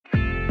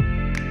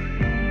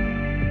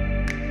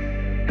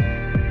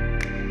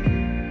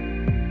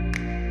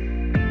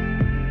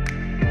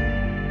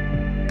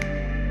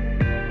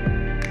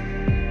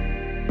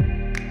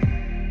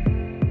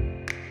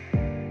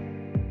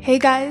Hey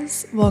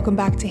guys, welcome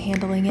back to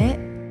Handling It.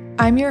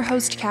 I'm your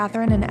host,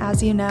 Catherine, and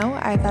as you know,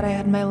 I thought I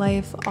had my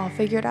life all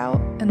figured out,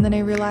 and then I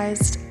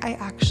realized I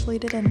actually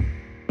didn't.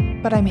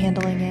 But I'm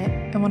handling it,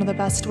 and one of the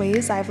best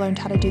ways I've learned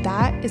how to do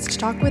that is to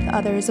talk with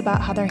others about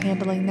how they're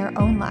handling their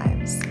own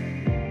lives.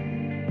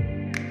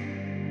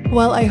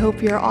 Well, I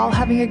hope you're all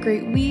having a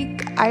great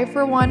week. I,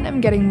 for one,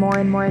 am getting more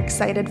and more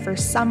excited for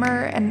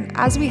summer, and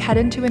as we head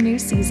into a new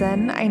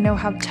season, I know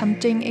how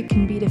tempting it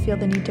can be to feel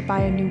the need to buy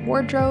a new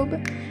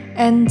wardrobe.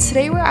 And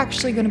today we're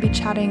actually going to be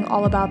chatting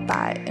all about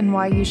that and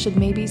why you should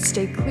maybe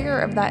stay clear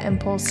of that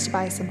impulse to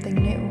buy something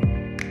new.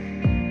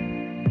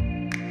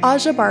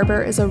 Aja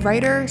Barber is a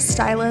writer,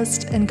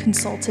 stylist, and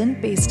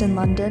consultant based in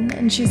London,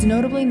 and she's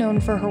notably known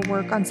for her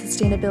work on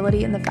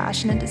sustainability in the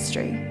fashion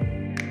industry.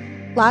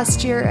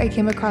 Last year, I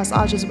came across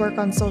Aja's work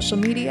on social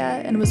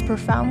media and was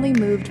profoundly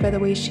moved by the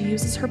way she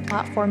uses her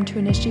platform to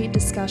initiate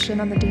discussion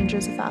on the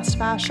dangers of fast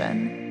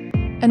fashion,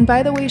 and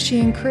by the way she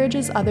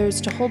encourages others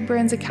to hold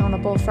brands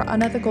accountable for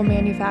unethical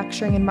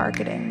manufacturing and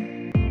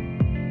marketing.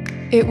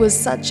 It was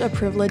such a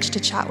privilege to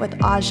chat with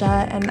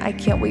Aja, and I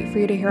can't wait for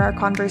you to hear our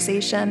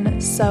conversation.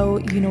 So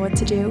you know what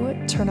to do.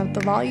 Turn up the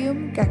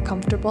volume, get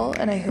comfortable,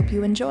 and I hope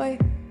you enjoy.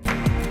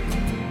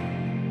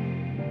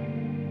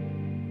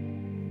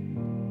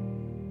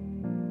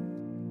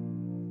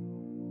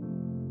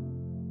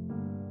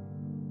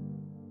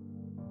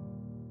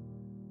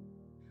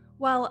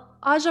 Well,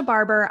 Aja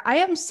Barber, I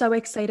am so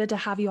excited to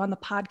have you on the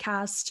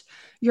podcast.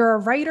 You're a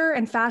writer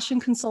and fashion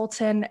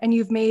consultant, and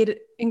you've made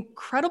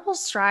incredible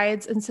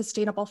strides in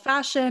sustainable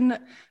fashion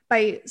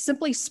by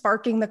simply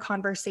sparking the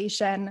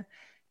conversation.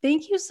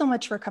 Thank you so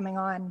much for coming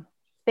on.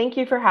 Thank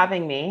you for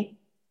having me.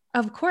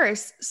 Of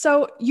course.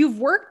 So you've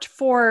worked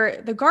for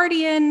The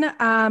Guardian,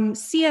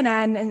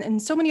 CNN,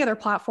 and so many other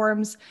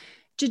platforms.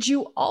 Did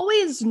you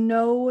always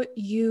know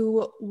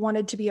you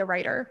wanted to be a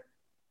writer?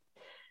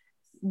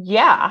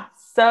 Yeah.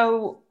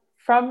 So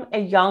from a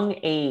young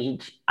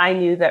age, I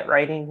knew that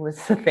writing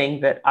was the thing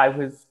that I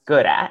was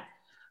good at.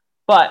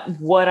 But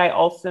what I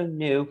also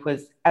knew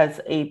was as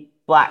a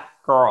Black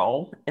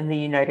girl in the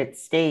United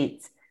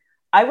States,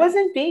 I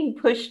wasn't being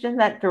pushed in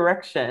that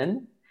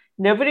direction.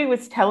 Nobody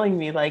was telling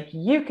me, like,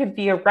 you could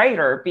be a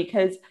writer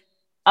because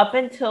up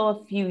until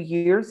a few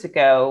years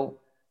ago,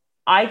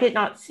 I did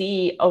not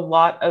see a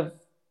lot of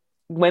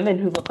women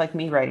who look like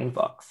me writing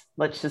books.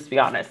 Let's just be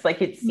honest.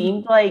 Like, it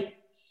seemed like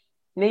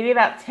maybe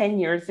about 10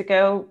 years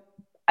ago,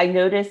 I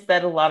noticed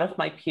that a lot of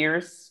my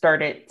peers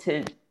started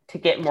to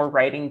get more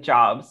writing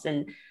jobs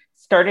and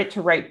started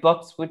to write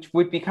books, which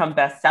would become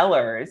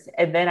bestsellers.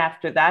 And then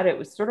after that, it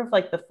was sort of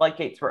like the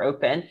floodgates were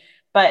open.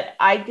 But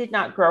I did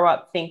not grow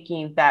up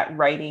thinking that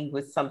writing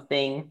was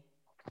something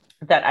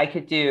that I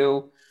could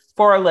do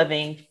for a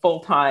living,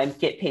 full time,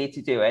 get paid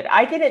to do it.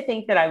 I didn't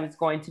think that I was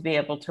going to be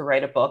able to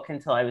write a book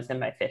until I was in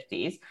my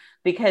 50s,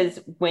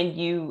 because when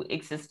you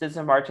exist as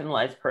a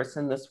marginalized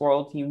person in this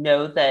world, you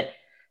know that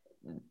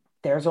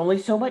there's only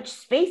so much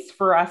space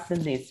for us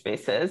in these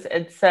spaces.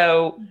 And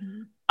so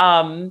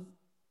I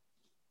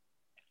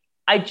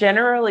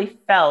generally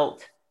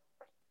felt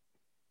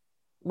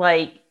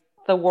like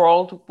the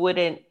world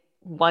wouldn't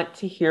want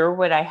to hear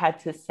what I had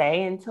to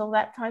say until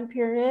that time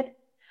period.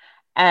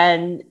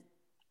 And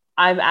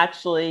I'm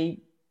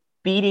actually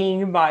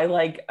beating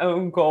my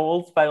own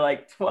goals by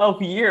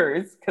 12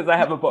 years because I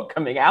have a book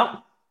coming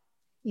out.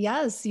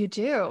 Yes, you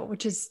do,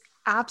 which is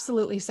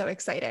absolutely so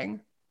exciting.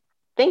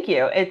 Thank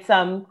you. It's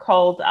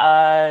called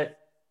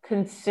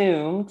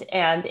Consumed,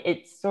 and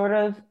it's sort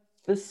of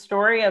the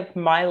story of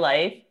my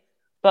life,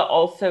 but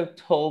also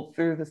told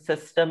through the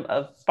system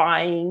of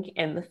buying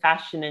in the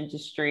fashion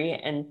industry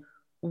and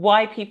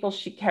why people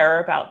should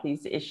care about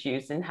these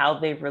issues and how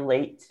they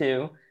relate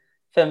to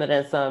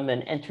feminism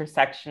and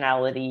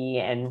intersectionality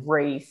and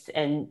race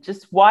and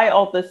just why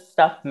all this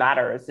stuff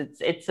matters.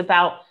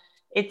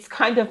 It's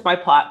kind of my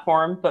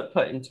platform, but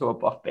put into a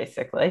book,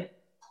 basically.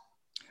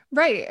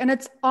 Right. And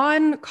it's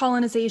on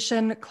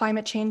colonization,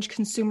 climate change,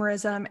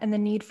 consumerism, and the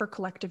need for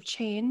collective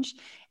change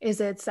is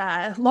its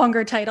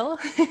longer title.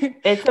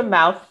 It's a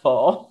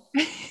mouthful.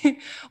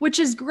 Which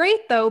is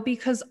great, though,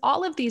 because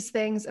all of these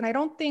things, and I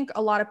don't think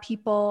a lot of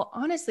people,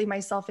 honestly,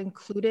 myself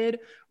included,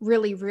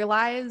 really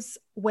realize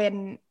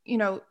when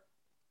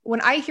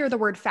I hear the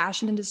word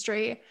fashion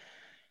industry,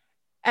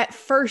 at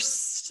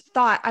first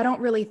thought, I don't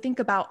really think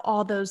about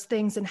all those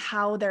things and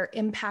how they're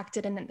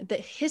impacted and the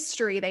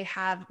history they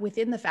have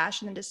within the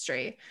fashion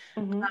industry,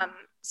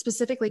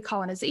 specifically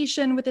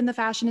colonization within the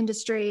fashion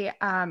industry,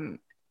 and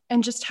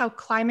just how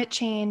climate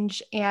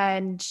change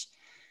and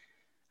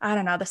I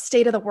don't know, the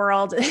state of the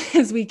world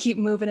as we keep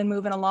moving and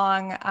moving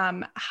along,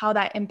 how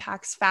that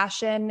impacts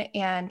fashion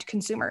and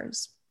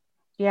consumers.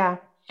 Yeah.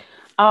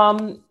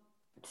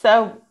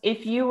 So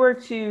if you were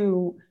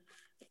to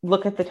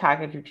look at the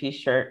tag of your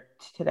t-shirt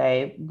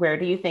today, where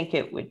do you think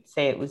it would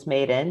say it was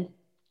made in?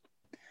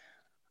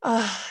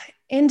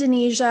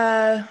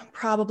 Indonesia,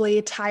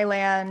 probably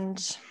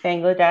Thailand.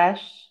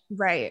 Bangladesh.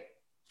 Right.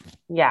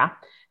 Yeah.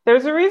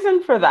 There's a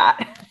reason for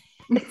that.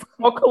 It's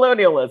called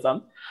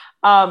colonialism.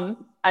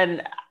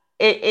 And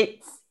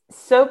it's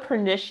so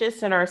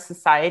pernicious in our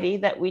society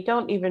that we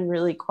don't even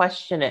really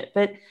question it.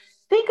 But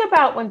think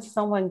about when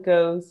someone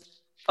goes,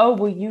 oh,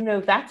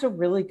 well, that's a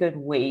really good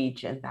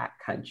wage in that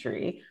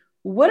country.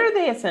 What are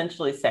they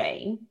essentially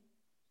saying?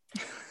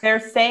 They're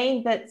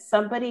saying that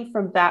somebody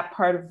from that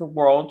part of the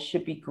world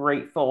should be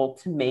grateful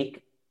to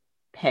make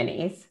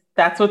pennies.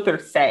 That's what they're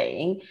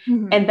saying.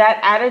 Mm-hmm. And that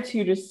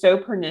attitude is so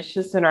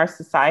pernicious in our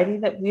society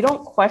that we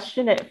don't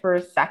question it for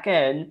a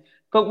second,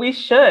 but we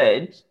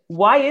should.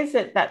 Why is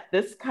it that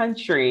this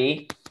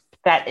country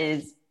that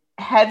is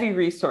heavy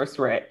resource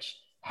rich,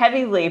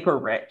 heavy labor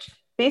rich,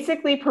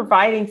 basically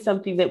providing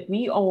something that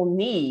we all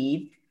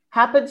need,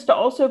 happens to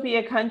also be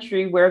a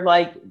country where,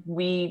 like,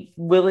 we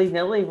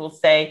willy-nilly will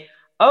say,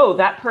 oh,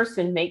 that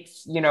person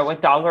makes,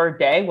 $1 a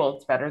day. Well,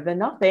 it's better than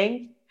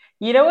nothing.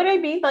 You know what I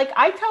mean? Like,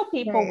 I tell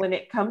people, Right. when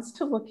it comes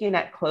to looking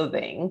at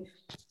clothing,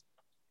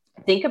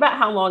 think about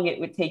how long it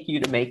would take you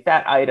to make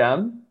that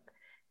item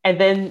and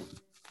then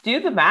do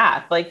the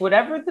math. Like,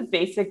 whatever the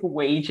basic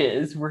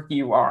wages where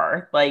you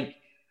are, like,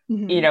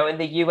 Mm-hmm. in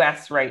the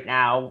US right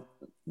now,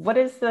 what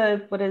is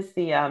the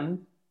I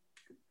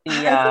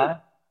think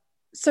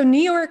so.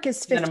 New York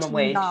is minimum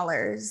wage?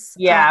 $15.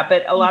 Yeah,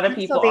 but a In lot of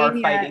people are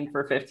Pennsylvania, fighting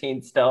for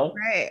 15 still.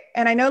 right.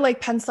 And I know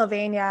like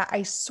Pennsylvania,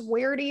 I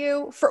swear to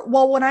you,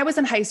 well, when I was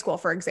in high school,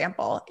 for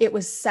example, it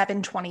was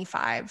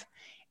 725.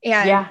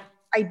 And Yeah.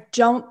 I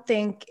don't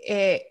think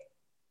it,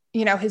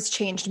 has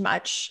changed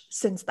much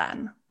since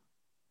then.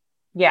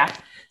 Yeah.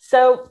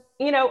 So,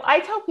 I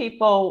tell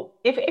people,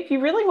 if you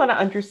really want to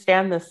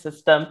understand this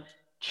system,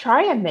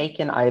 try and make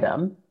an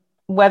item,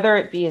 whether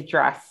it be a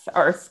dress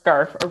or a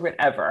scarf or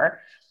whatever.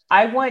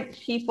 I want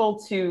people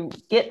to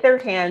get their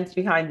hands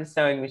behind the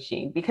sewing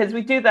machine, because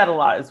we do that a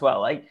lot as well.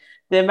 Like,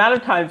 the amount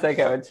of times I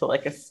go into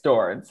like a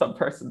store and some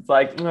person's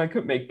like, I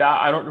could make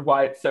that. I don't know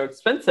why it's so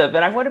expensive.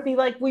 And I want to be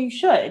like, well, you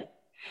should.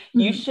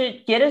 You Mhm.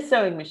 should get a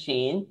sewing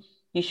machine.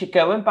 You should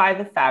go and buy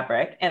the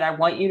fabric. And I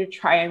want you to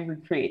try and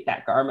recreate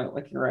that garment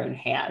with your own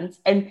hands.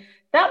 And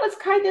that was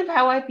kind of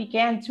how I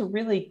began to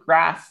really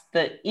grasp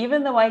that,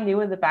 even though I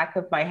knew in the back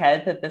of my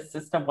head that this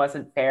system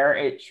wasn't fair,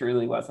 it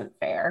truly wasn't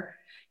fair.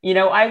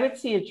 I would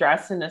see a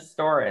dress in a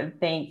store and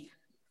think,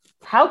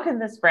 how can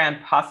this brand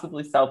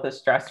possibly sell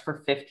this dress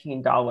for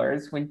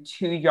 $15 when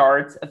 2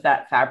 yards of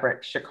that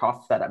fabric should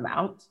cost that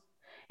amount?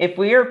 If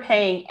we are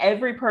paying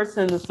every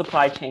person in the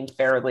supply chain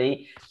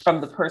fairly,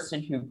 from the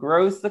person who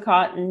grows the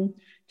cotton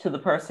to the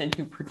person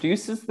who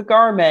produces the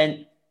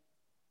garment,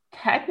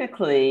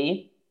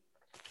 technically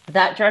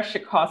that dress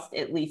should cost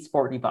at least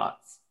 $40.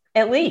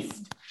 At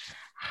least.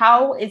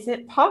 How is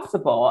it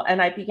possible?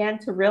 And I began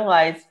to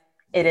realize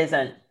it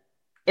isn't.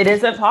 It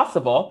isn't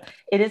possible.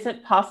 It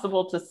isn't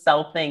possible to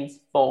sell things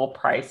full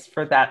price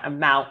for that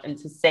amount and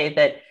to say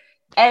that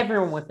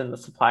everyone within the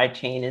supply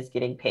chain is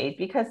getting paid,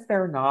 because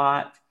they're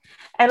not.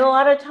 And a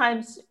lot of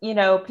times,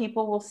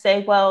 people will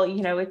say, well,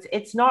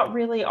 it's not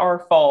really our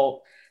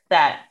fault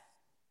that,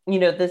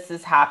 this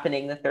is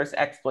happening, that there's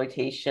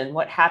exploitation.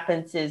 What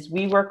happens is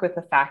we work with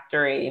a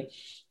factory,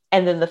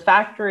 and then the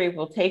factory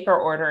will take our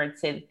order and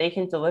say that they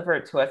can deliver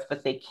it to us,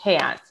 but they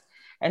can't.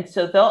 And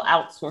so they'll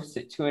outsource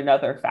it to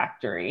another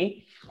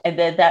factory. And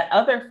then that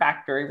other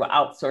factory will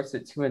outsource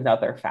it to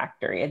another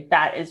factory. And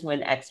that is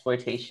when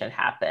exploitation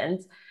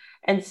happens.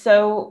 And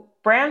so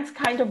brands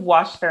kind of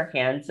wash their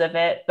hands of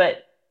it.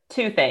 But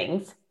two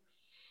things: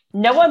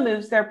 no one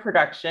moves their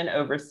production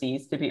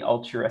overseas to be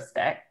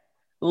altruistic.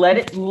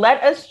 Let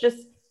us just,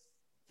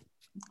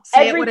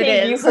 Say it what it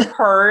everything you is. have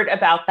heard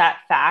about that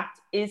fact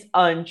is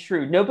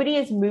untrue. Nobody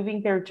is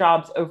moving their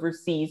jobs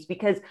overseas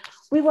because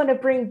we want to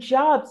bring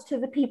jobs to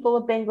the people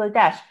of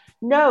Bangladesh.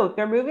 No,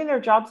 they're moving their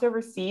jobs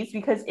overseas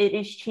because it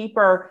is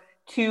cheaper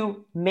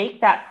to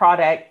make that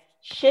product,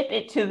 ship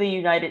it to the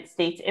United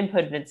States, and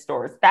put it in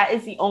stores. That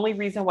is the only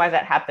reason why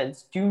that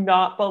happens. Do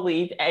not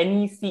believe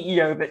any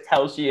CEO that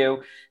tells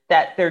you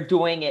that they're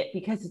doing it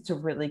because it's a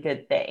really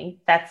good thing.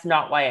 That's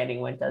not why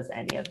anyone does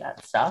any of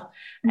that stuff.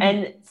 Mhm.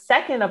 And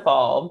second of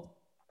all,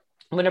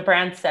 when a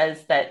brand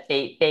says that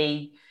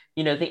the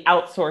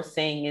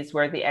outsourcing is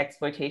where the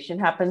exploitation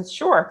happens,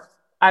 sure,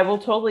 I will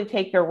totally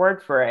take their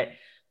word for it.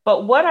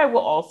 But what I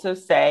will also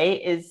say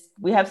is,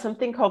 we have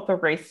something called the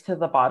race to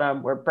the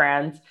bottom, where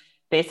brands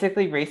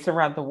basically race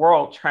around the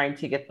world trying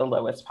to get the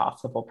lowest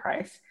possible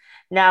price.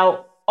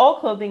 Now, all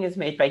clothing is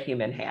made by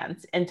human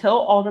hands. Until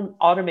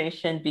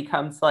automation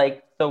becomes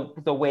like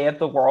the way of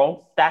the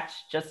world, that's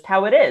just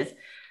how it is.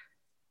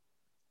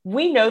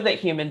 We know that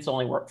humans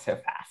only work so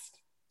fast,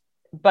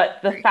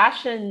 but the Right.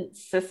 fashion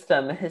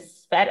system has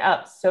sped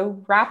up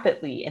so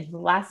rapidly in the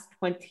last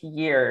 20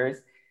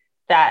 years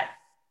that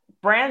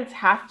brands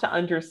have to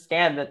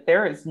understand that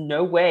there is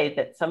no way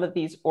that some of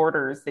these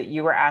orders that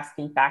you are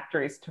asking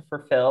factories to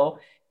fulfill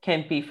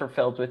can be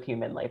fulfilled with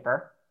human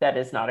labor that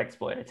is not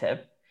exploitative.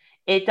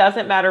 It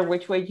doesn't matter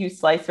which way you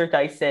slice or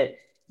dice it,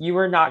 you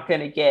are not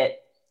going to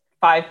get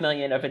 5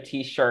 million of a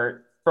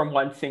t-shirt from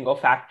one single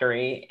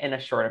factory in a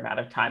short amount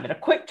of time, and a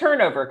quick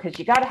turnover, because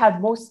you got to have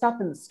more stuff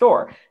in the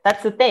store.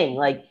 That's the thing.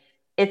 Like,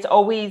 it's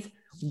always,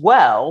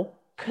 well,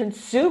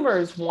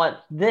 consumers want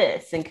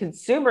this and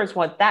consumers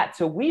want that.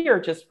 So we are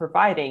just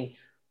providing,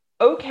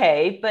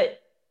 okay, but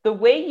the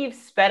way you've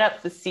sped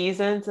up the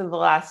seasons in the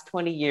last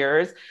 20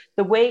 years,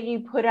 the way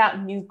you put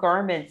out new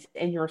garments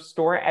in your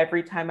store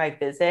every time I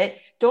visit,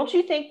 don't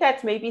you think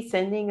that's maybe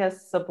sending a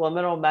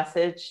subliminal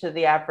message to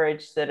the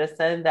average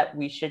citizen that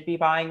we should be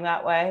buying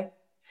that way?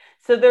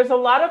 So there's a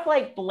lot of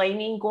like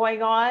blaming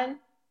going on,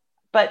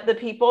 but the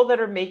people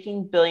that are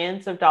making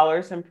billions of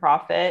dollars in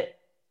profit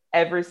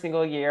every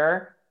single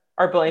year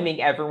are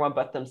blaming everyone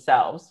but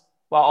themselves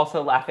while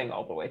also laughing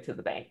all the way to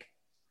the bank.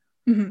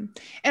 Mm-hmm.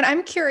 And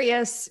I'm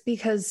curious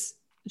because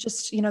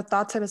just,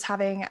 thoughts I was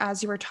having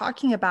as you were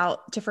talking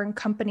about different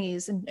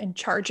companies and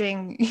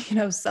charging,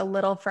 so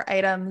little for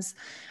items,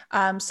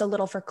 so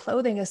little for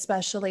clothing,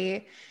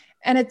 especially.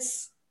 And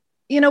it's,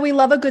 we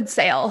love a good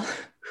sale.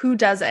 Who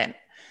doesn't?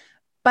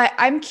 But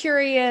I'm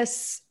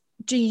curious,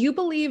 do you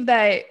believe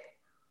that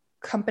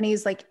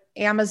companies like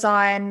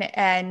Amazon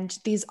and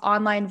these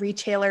online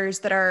retailers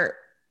that are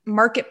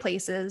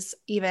marketplaces,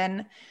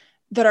 even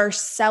that are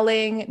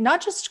selling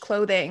not just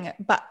clothing,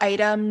 but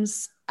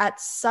items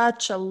at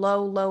such a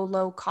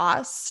low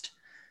cost,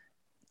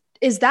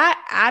 is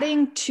that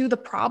adding to the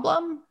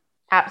problem?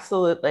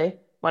 Absolutely,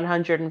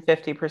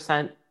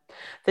 150%.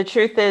 The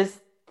truth is,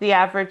 the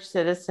average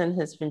citizen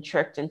has been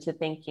tricked into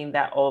thinking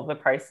that all of the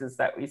prices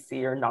that we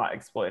see are not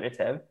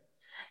exploitative.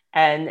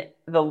 And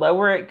the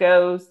lower it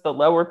goes, the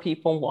lower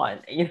people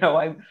want.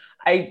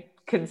 I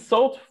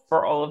consult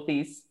for all of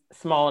these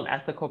small and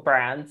ethical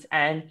brands,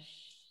 and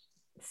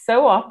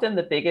so often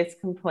the biggest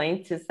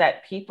complaint is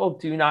that people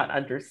do not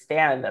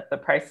understand that the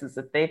prices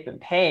that they've been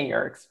paying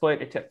are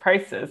exploitative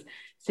prices.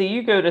 So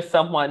you go to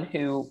someone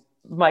who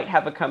might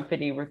have a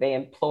company where they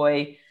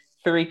employ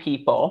 3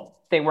 people,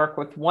 they work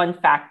with one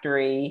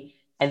factory,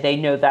 and they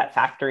know that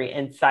factory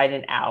inside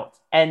and out.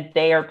 And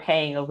they are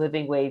paying a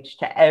living wage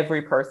to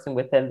every person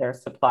within their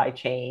supply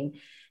chain.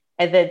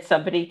 And then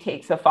somebody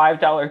takes a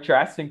 $5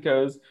 dress and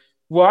goes,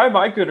 why am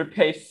I going to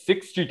pay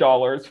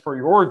 $60 for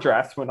your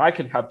dress when I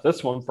can have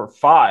this one for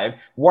 $5?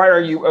 Why are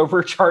you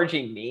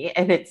overcharging me?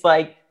 And it's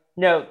like,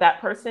 no,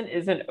 that person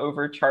isn't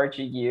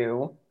overcharging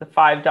you. The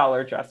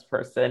 $5 dress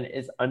person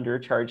is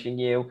undercharging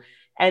you.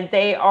 And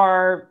they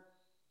are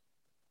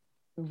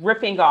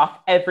ripping off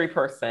every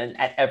person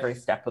at every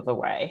step of the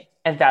way.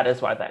 And that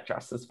is why that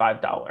dress is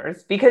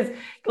 $5. Because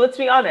let's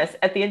be honest,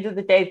 at the end of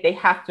the day, they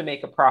have to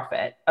make a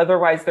profit.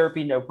 Otherwise, there would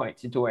be no point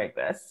to doing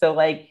this. So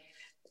like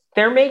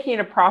they're making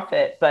a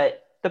profit,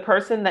 but the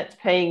person that's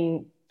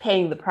paying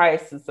the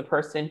price is the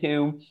person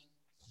who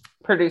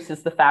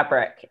produces the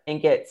fabric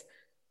and gets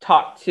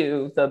talked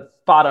to the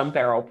bottom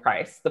barrel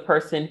price, the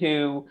person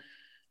who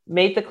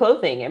made the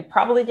clothing and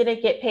probably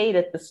didn't get paid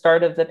at the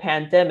start of the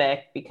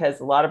pandemic because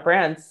a lot of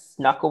brands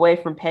snuck away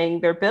from paying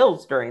their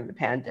bills during the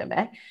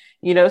pandemic.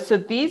 So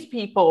these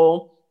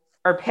people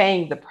are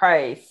paying the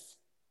price.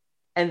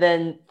 And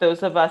then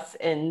those of us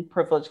in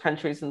privileged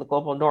countries in the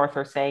global north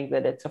are saying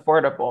that it's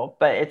affordable,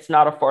 but it's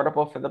not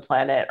affordable for the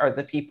planet or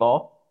the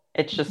people.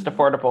 It's just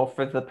affordable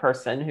for the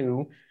person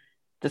who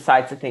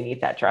decides that they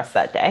need that dress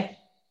that day.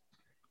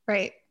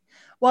 Right.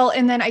 Well,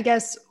 and then I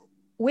guess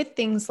with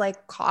things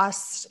like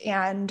cost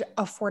and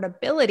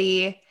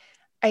affordability,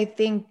 I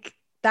think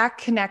that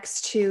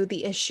connects to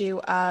the issue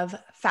of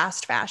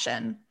fast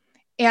fashion.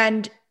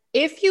 And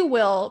if you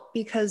will,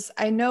 because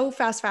I know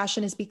fast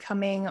fashion is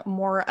becoming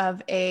more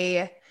of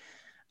a, I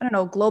don't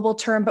know, global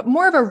term, but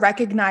more of a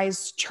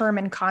recognized term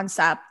and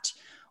concept.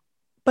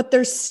 But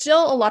there's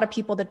still a lot of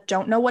people that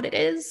don't know what it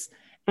is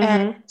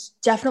and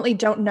definitely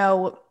don't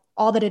know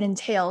all that it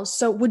entails.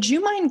 So would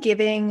you mind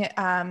giving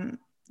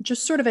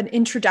just sort of an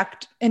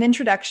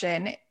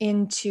introduction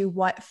into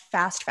what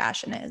fast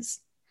fashion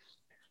is?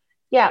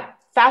 Yeah,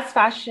 fast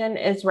fashion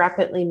is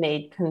rapidly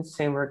made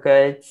consumer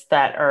goods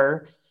that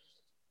are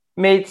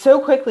made so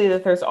quickly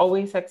that there's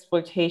always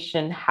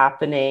exploitation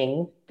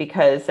happening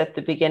because at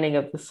the beginning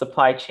of the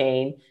supply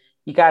chain,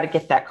 you got to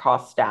get that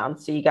cost down.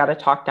 So you got to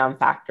talk down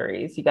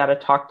factories, you got to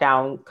talk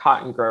down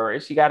cotton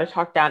growers, you got to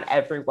talk down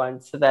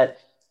everyone so that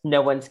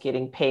no one's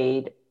getting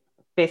paid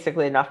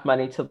basically enough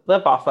money to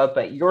live off of,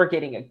 but you're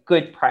getting a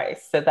good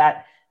price. So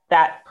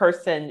that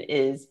person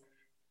is,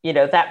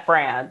 that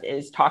brand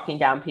is talking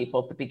down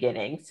people at the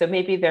beginning. So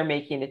maybe they're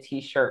making a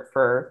t-shirt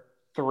for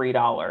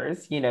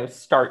 $3,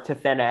 start to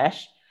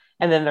finish,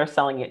 and then they're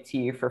selling it to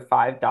you for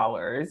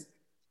 $5.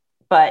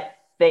 But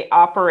they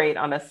operate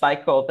on a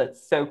cycle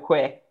that's so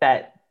quick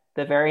that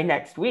the very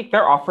next week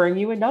they're offering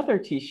you another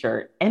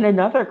t-shirt in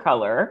another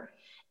color.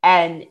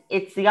 And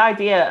it's the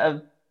idea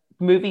of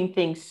moving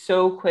things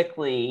so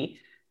quickly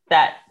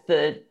that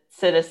the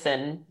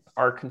citizen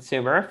or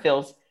consumer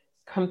feels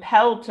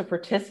compelled to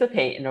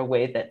participate in a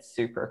way that's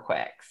super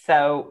quick.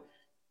 So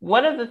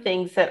one of the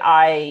things that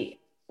I,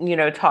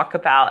 talk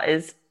about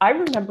is I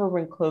remember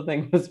when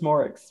clothing was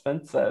more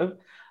expensive.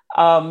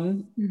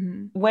 When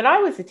I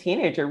was a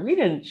teenager, we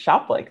didn't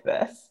shop like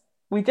this.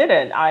 We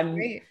didn't.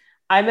 Right.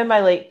 I'm in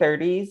my late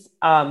 30s,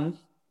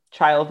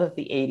 child of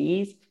the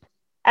 80s.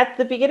 At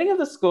the beginning of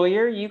the school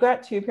year, you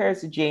got 2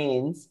 pairs of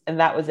jeans and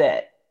that was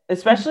it.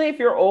 especially if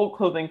your old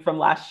clothing from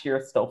last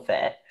year still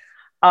fit.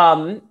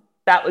 Um,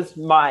 that was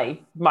my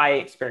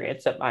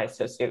experience at my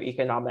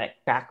socioeconomic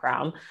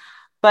background.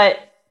 But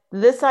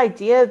this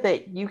idea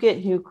that you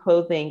get new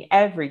clothing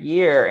every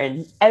year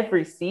and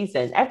every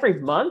season, every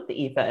month,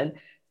 even,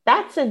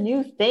 that's a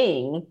new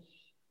thing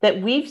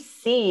that we've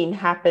seen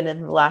happen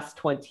in the last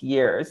 20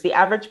 years. The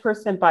average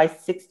person buys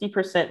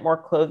 60% more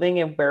clothing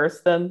and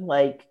wears them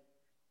like,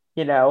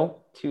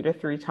 2 to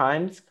 3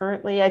 times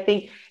currently. I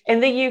think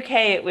in the UK,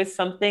 it was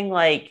something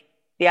like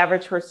the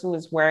average person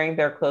was wearing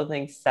their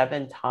clothing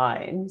 7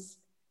 times.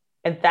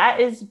 And that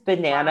is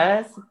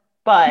bananas,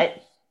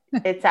 but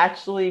it's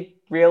actually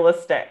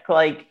realistic.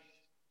 Like,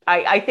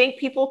 I think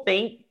people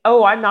think,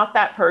 oh, I'm not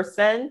that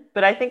person,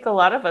 but I think a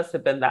lot of us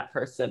have been that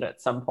person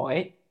at some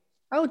point.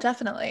 Oh,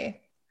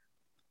 definitely.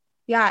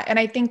 Yeah. And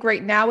I think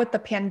right now with the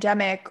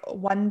pandemic,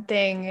 one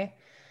thing,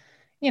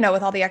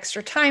 with all the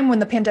extra time when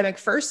the pandemic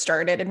first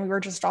started and we were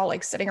just all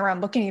like sitting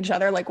around looking at each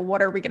other, like,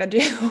 what are we going to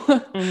do?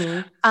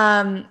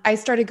 Mm-hmm. I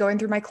started going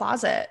through my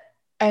closet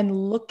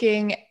and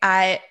looking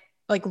at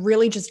like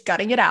really just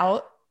gutting it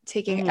out,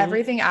 taking Mm-hmm.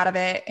 everything out of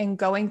it and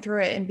going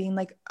through it and being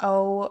like,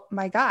 oh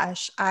my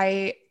gosh,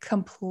 I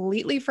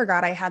completely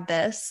forgot I had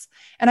this.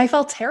 And I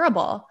felt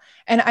terrible.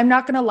 And I'm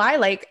not going to lie,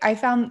 like I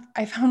found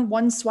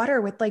one sweater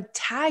with like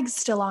tags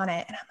still on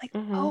it. And I'm like,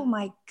 Mm-hmm. oh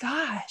my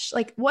gosh,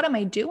 like, what am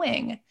I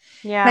doing?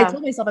 And I Yeah.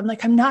 told myself, I'm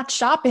like, I'm not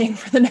shopping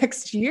for the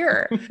next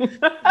year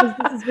because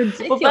this is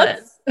Well,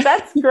 ridiculous.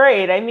 that's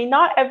great. I mean,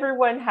 not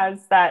everyone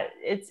has that.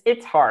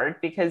 It's hard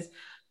because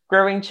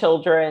growing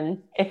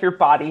children, if your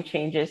body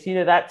changes,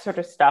 that sort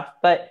of stuff.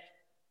 But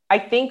I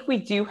think we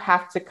do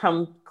have to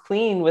come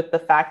clean with the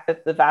fact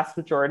that the vast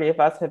majority of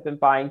us have been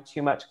buying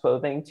too much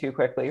clothing too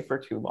quickly for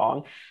too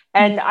long.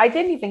 And I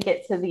didn't even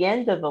get to the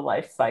end of the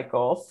life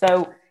cycle.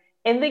 So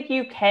in the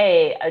UK,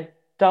 a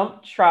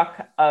dump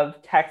truck of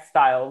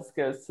textiles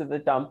goes to the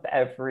dump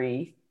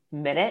every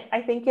minute,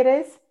 I think it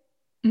is.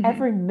 Mhm.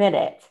 Every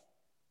minute.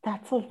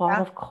 That's a lot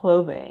Yeah. of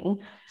clothing.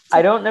 It's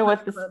I a don't know ton what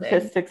of the clothing.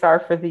 statistics are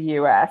for the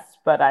US,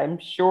 but I'm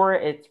sure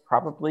it's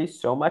probably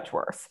so much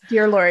worse.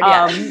 Dear Lord,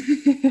 yeah.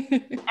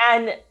 Um,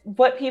 and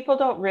what people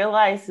don't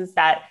realize is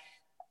that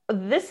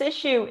this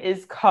issue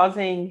is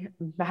causing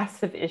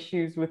massive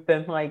issues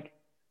within like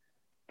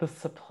the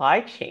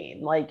supply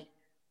chain. Like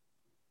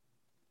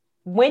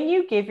when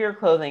you give your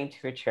clothing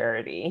to a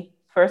charity,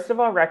 first of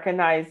all,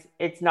 recognize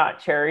it's not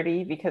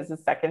charity because the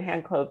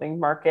secondhand clothing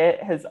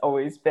market has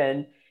always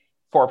been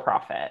for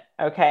profit.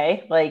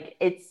 Okay. Like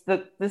it's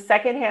the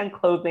secondhand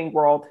clothing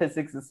world has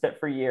existed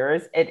for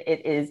years. It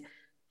is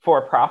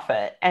for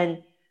profit.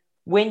 And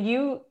when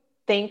you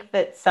think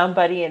that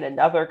somebody in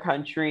another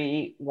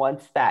country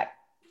wants that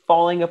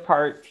falling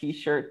apart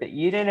t-shirt that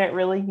you didn't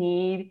really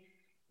need,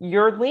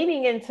 you're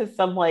leaning into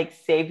some like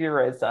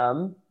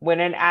saviorism when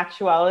in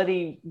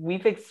actuality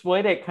we've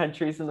exploited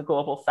countries in the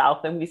global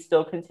south and we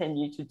still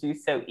continue to do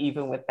so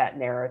even with that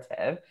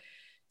narrative. Mhm.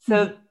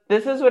 So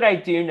this is what I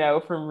do know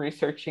from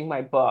researching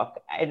my book.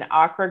 In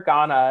Accra,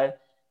 Ghana,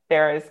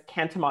 there is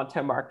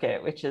Kantamanto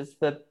Market, which is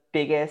the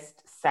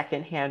biggest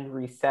secondhand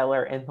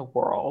reseller in the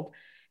world.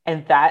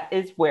 And that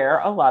is where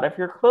a lot of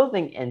your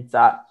clothing ends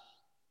up.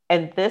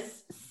 And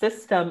this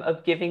system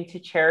of giving to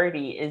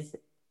charity is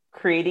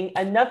creating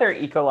another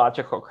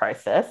ecological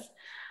crisis.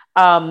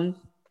 Um,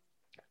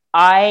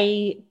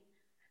 I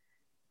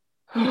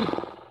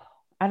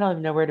I don't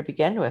even know where to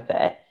begin with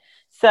it.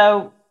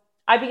 So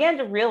I began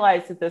to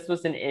realize that this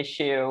was an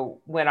issue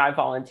when I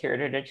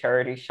volunteered at a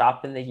charity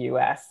shop in the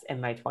US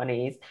in my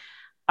 20s.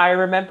 I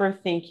remember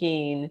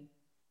thinking,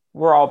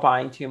 we're all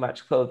buying too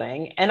much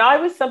clothing. And I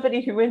was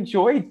somebody who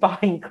enjoyed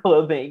buying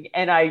clothing.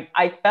 And I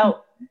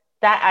felt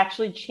that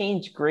actually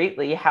changed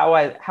greatly how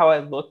I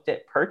looked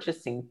at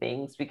purchasing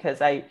things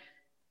because I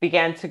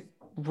began to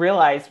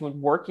realize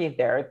when working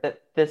there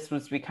that this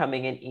was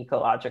becoming an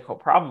ecological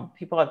problem.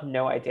 People have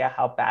no idea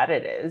how bad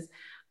it is.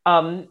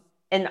 Um,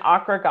 in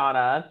Accra,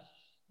 Ghana,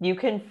 you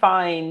can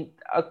find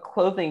a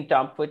clothing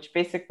dump which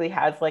basically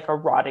has like a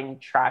rotting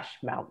trash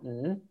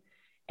mountain.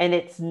 And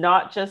it's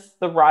not just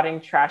the rotting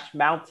trash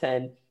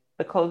mountain,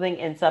 the clothing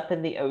ends up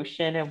in the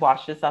ocean and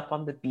washes up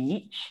on the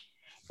beach.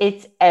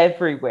 It's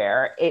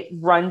everywhere. It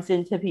runs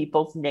into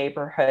people's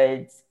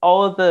neighborhoods.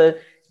 All of the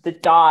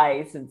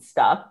dyes and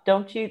stuff,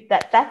 don't you,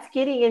 that's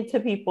getting into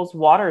people's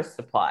water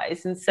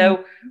supplies. And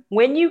so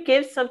when you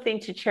give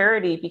something to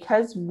charity,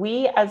 because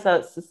we as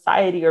a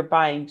society are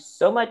buying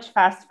so much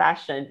fast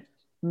fashion,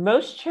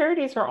 most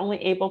charities are only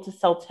able to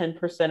sell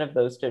 10% of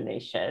those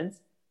donations,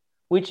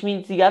 which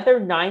means the other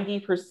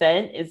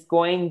 90% is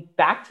going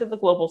back to the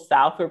global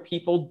south where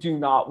people do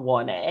not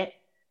want it.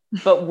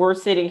 But we're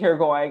sitting here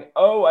going,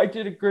 oh, I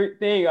did a great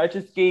thing. I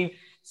just gave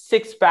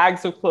 6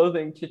 bags of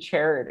clothing to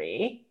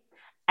charity.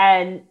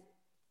 And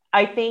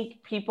I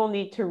think people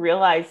need to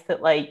realize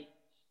that like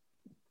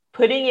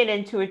putting it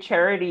into a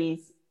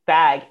charity's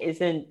bag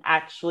isn't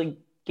actually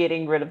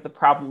getting rid of the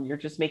problem. You're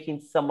just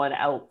making someone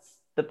else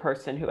the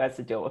person who has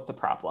to deal with the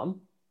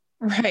problem.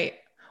 Right.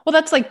 Well,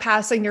 that's like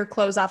passing your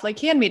clothes off like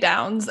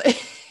hand-me-downs.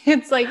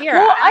 It's like, here,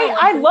 Well, I don't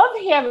want I this. love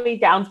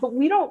hand-me-downs, but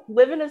we don't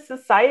live in a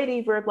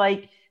society where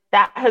like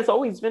that has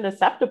always been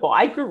acceptable.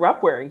 I grew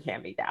up wearing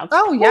hand-me-downs,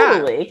 Oh yeah.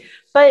 totally.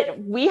 But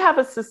we have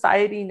a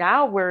society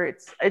now where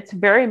it's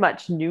very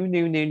much new.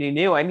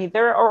 I mean,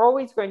 there are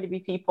always going to be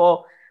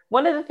people.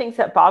 One of the things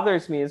that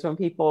bothers me is when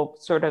people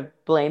sort of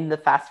blame the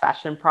fast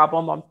fashion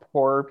problem on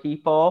poor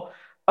people.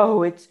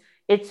 Oh, it's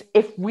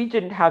if we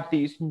didn't have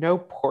these, no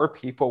poor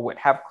people would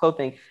have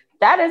clothing.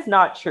 That is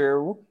not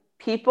true.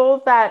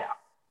 People that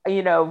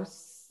you know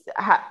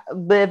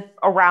live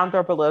around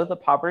or below the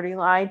poverty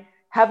line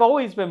have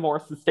always been more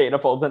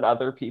sustainable than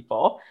other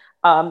people.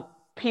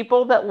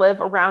 People that live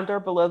around or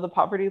below the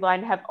poverty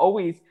line have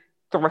always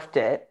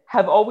thrifted,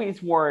 have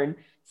always worn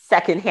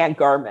secondhand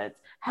garments,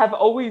 have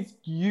always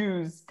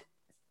used,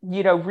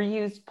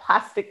 reused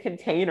plastic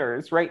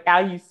containers. Right now,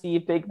 you see a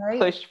big Right.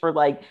 push for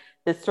like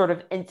this sort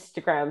of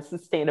Instagram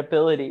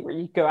sustainability where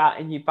you go out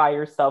and you buy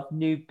yourself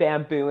new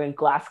bamboo and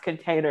glass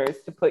containers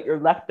to put your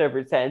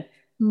leftovers in.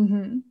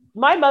 Mm-hmm.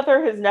 My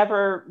mother has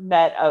never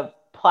met a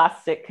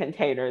plastic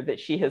container that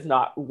she has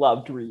not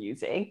loved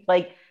reusing.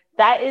 Like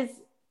that is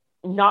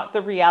not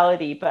the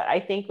reality. But I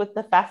think with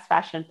the fast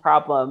fashion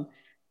problem,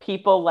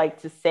 people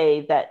like to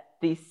say that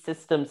these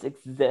systems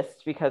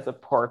exist because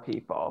of poor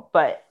people.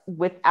 But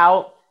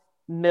without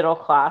middle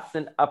class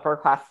and upper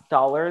class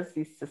dollars,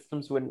 these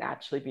systems wouldn't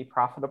actually be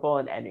profitable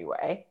in any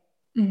way.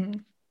 Mm-hmm.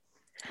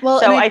 Well,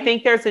 and So I I think,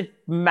 think there's a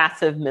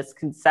massive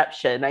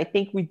misconception. I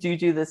think we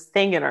do this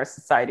thing in our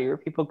society where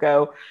people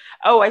go,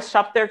 "Oh, I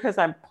shop there because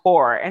I'm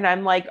poor," and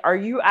I'm like, "Are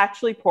you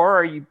actually poor or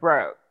are you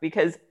broke?"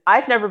 Because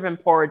I've never been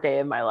poor a day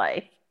in my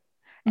life,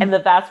 and the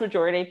mhm. vast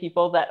majority of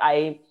people that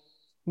I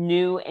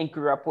knew and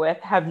grew up with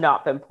have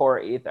not been poor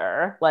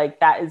either. Like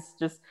that is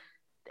just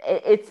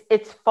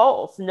it's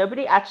false.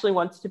 Nobody actually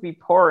wants to be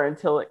poor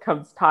until it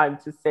comes time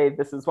to say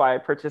this is why I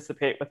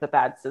participate with a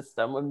bad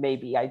system when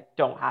maybe I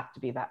don't have to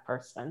be that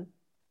person.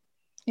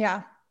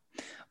 Yeah.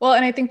 Well,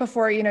 and I think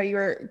before, you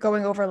were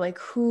going over like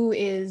who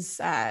is,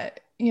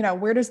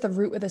 where does the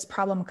root of this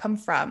problem come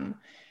from?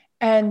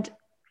 And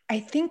I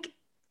think,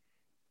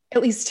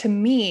 at least to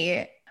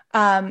me,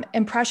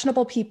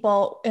 impressionable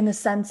people in the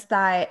sense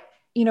that,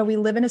 we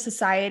live in a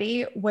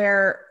society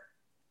where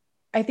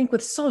I think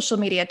with social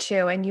media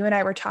too, and you and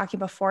I were talking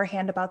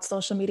beforehand about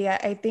social media,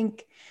 I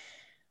think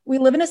we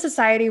live in a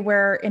society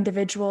where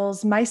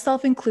individuals,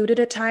 myself included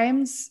at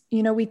times,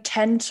 we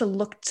tend to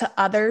look to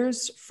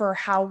others for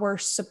how we're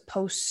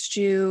supposed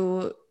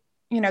to,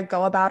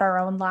 go about our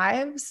own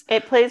lives.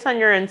 It plays on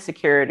your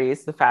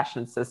insecurities, the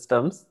fashion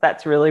systems.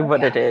 That's really Oh,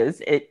 what it yeah.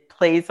 is. It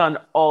plays on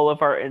all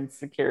of our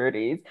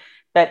insecurities.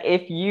 That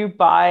if you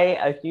buy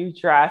a new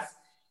dress,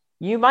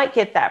 you might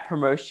get that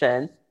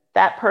promotion.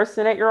 That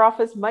person at your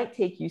office might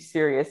take you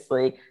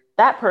seriously.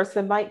 That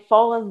person might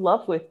fall in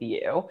love with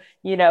you.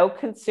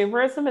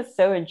 Consumerism is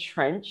so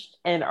entrenched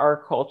in our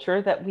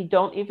culture that we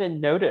don't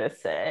even notice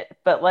it.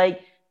 But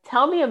like,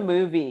 tell me a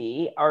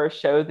movie or a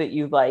show that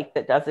you like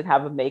that doesn't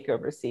have a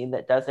makeover scene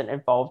that doesn't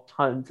involve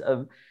tons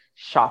of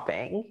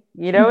shopping.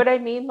 You know what I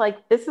mean?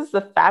 Like, this is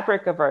the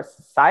fabric of our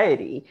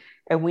society,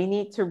 and we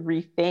need to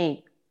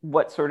rethink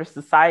what sort of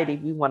society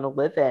we want to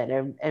live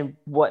in and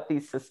what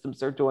these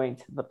systems are doing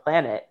to the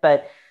planet.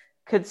 But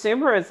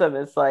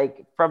consumerism is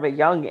like from a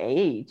young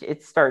age,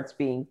 it starts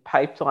being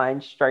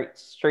pipelined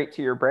straight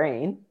to your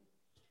brain.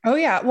 Oh,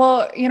 yeah.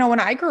 Well, when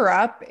I grew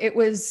up, it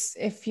was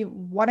if you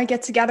want to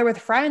get together with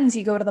friends,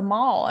 you go to the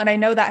mall. And I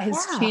know that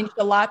has Yeah. changed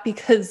a lot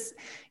because,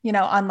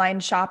 online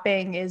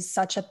shopping is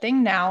such a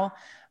thing now.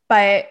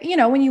 But,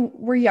 when you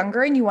were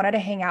younger and you wanted to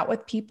hang out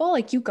with people,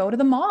 like you go to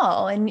the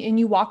mall and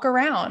you walk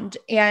around.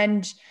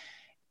 And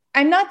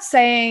I'm not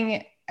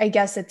saying, I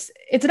guess it's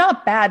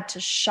not bad to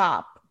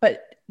shop,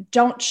 but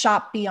don't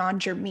shop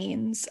beyond your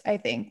means, I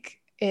think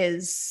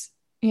is,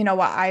 what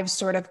I've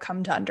sort of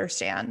come to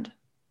understand.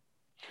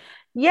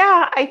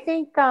 Yeah, I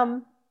think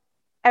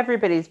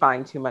everybody's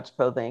buying too much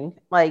clothing.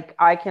 Like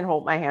I can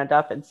hold my hand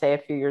up and say a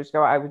few years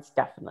ago I was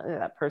definitely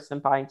that person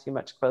buying too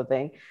much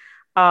clothing.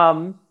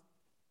 Um,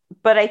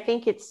 but I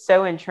think it's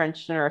so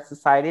entrenched in our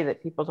society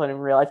that people don't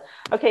even realize.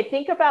 Okay,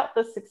 think about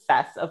the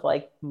success of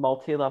like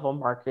multi-level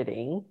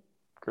marketing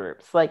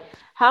groups. Like,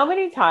 how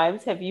many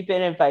times have you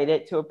been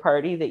invited to a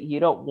party that you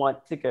don't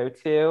want to go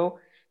to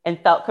and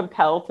felt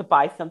compelled to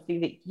buy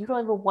something that you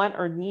don't even want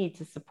or need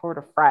to support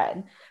a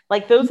friend?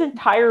 Like, those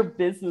entire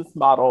business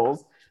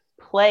models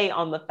play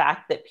on the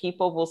fact that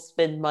people will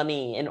spend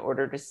money in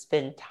order to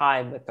spend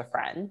time with a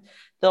friend.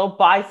 They'll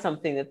buy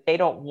something that they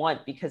don't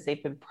want because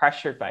they've been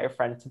pressured by a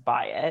friend to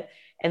buy it.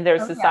 And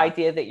there's Oh, this yeah.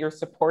 idea that you're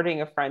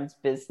supporting a friend's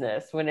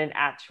business when in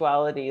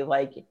actuality,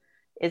 like,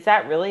 is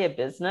that really a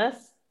business?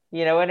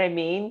 You know what I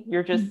mean?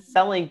 You're just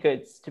selling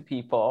goods to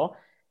people.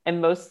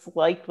 And most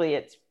likely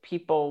it's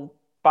people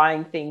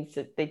buying things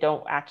that they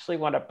don't actually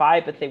want to buy,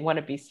 but they want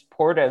to be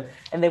supportive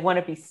and they want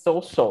to be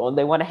social and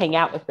they want to hang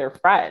out with their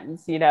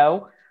friends.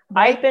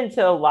 I've Right. been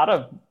to a lot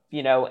of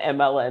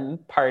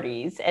MLM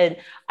parties. And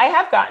I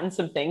have gotten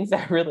some things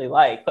I really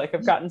like. Like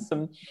I've gotten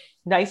some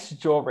nice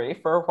jewelry.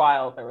 For a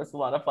while there was a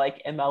lot of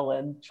like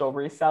MLM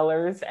jewelry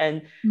sellers,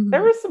 and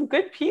there Mhm. were some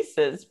good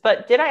pieces,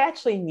 but did I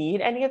actually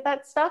need any of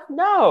that stuff?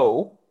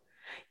 No.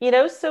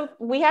 So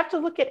we have to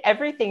look at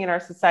everything in our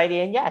society.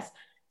 And yes,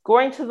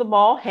 going to the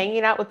mall,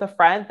 hanging out with a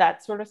friend,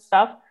 that sort of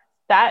stuff,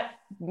 that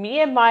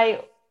me and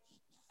my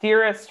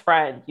dearest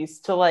friend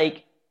used to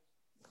like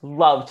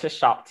love to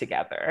shop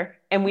together.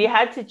 And we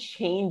had to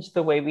change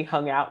the way we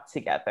hung out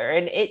together.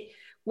 And it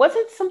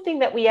wasn't something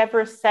that we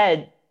ever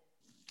said,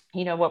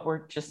 you know what,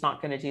 we're just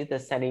not going to do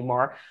this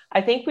anymore.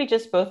 I think we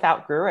just both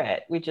outgrew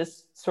it. We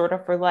just sort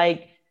of were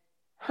like,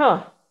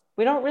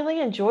 we don't really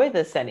enjoy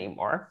this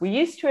anymore. We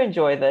used to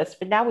enjoy this,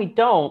 but now we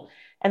don't.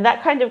 And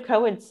that kind of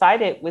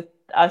coincided with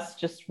us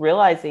just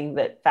realizing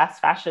that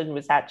fast fashion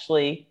was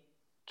actually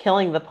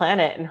killing the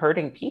planet and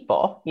hurting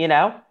people, It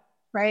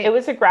Right.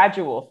 was a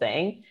gradual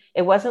thing.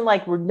 It wasn't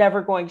like we're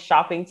never going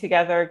shopping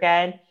together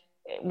again.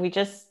 We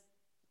just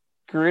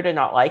grew to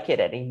not like it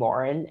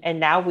anymore. And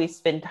now we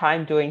spend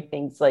time doing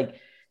things like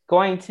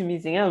going to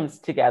museums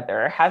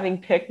together,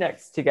 having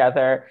picnics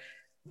together,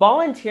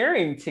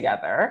 volunteering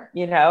together.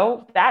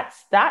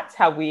 That's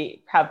how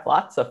we have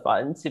lots of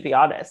fun, to be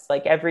honest.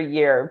 Like every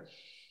year,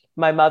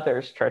 my mother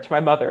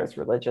is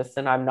religious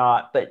and I'm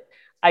not, but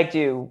I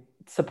do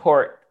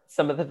support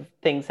some of the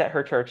things that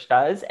her church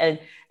does. And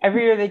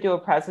every year they do a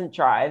present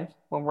drive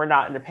when we're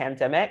not in a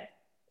pandemic.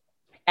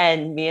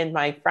 And me and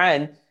my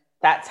friend,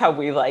 that's how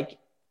we like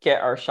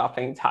get our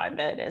shopping time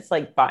in. It's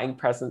like buying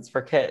presents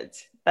for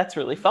kids. That's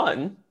really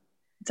fun.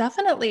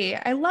 Definitely.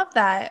 I love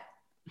that.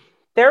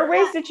 There are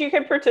ways that you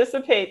can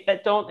participate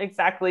that don't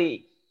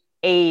exactly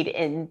aid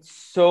in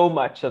so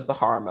much of the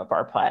harm of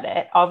our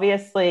planet.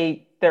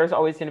 Obviously, there's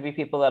always going to be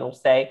people that'll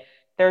say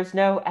there's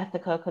no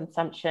ethical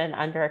consumption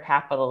under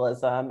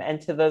capitalism. And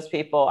to those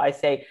people, I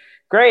say,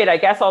 great, I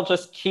guess I'll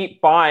just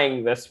keep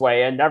buying this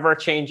way and never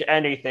change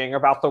anything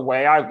about the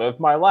way I live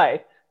my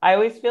life. I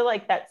always feel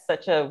like that's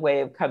such a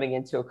way of coming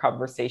into a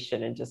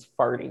conversation and just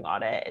farting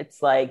on it.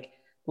 It's like,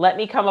 let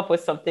me come up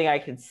with something I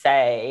can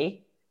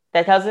say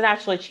that doesn't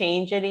actually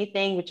change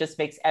anything, which just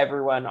makes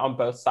everyone on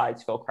both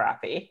sides feel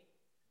crappy.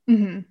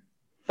 Mhm.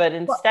 But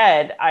Well,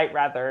 instead, I'd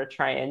rather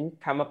try and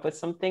come up with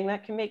something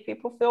that can make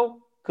people feel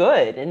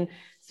good and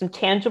some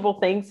tangible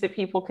things that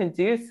people can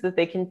do so that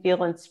they can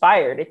feel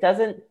inspired. It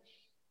doesn't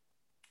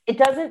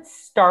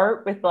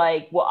start with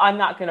like, well, I'm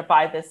not going to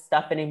buy this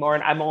stuff anymore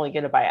and I'm only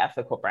going to buy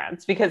ethical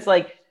brands because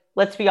like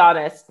let's be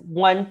honest,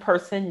 one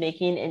person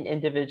making an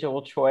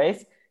individual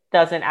choice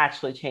doesn't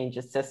actually change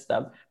a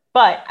system.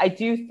 But I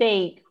do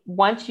think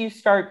once you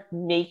start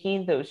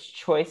making those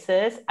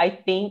choices, I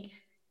think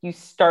you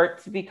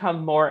start to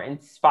become more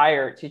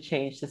inspired to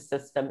change the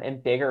system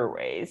in bigger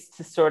ways,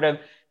 to sort of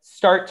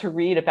start to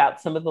read about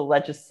some of the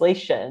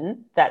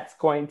legislation that's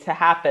going to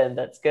happen,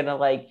 that's going to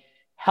like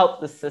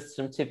help the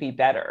system to be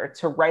better,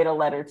 to write a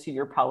letter to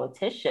your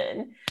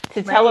politician,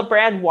 to tell a right.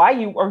 brand why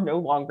you are no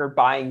longer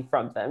buying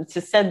from them, to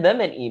send them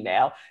an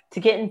email, to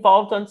get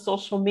involved on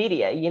social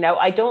media.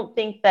 I don't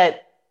think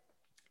that,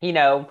 you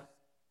know,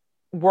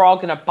 we're all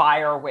going to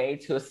buy our way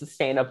to a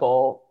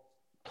sustainable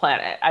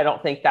planet. I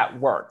don't think that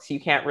works. You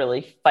can't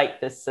really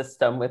fight this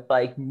system with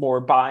like more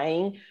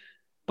buying.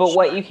 But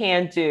what Sure. you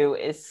can do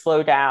is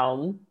slow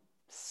down,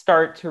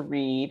 start to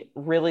read,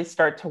 really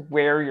start to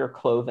wear your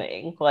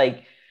clothing.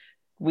 Like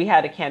we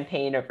had a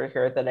campaign over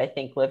here that I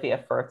think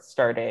Livia Firth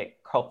started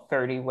called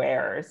 30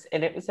 Wears.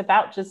 And it was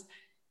about just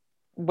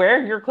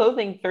wearing your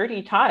clothing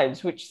 30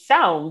 times, which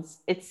sounds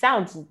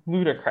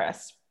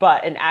ludicrous,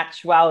 but in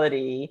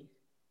actuality,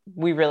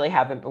 we really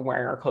haven't been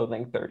wearing our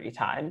clothing 30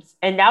 times.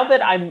 And now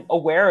that I'm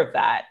aware of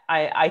that,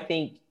 I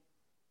think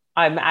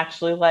I'm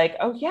actually like,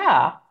 oh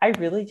yeah, I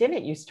really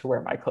didn't used to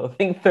wear my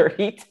clothing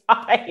 30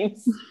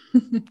 times.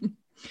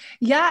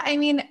 Yeah, I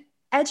mean,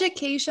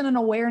 education and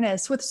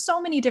awareness with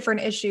so many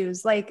different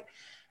issues, like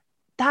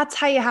that's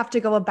how you have to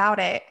go about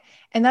it.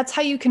 And that's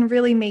how you can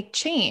really make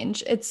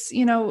change. It's,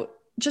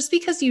 just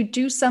because you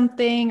do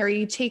something or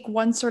you take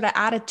one sort of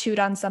attitude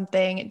on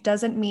something, it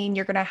doesn't mean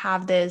you're going to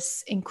have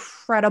this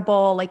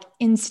incredible, like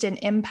instant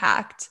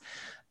impact.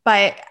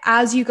 But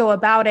as you go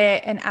about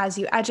it and as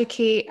you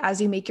educate,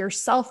 as you make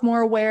yourself more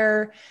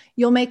aware,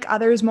 you'll make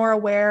others more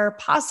aware,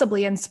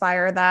 possibly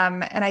inspire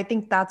them. And I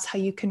think that's how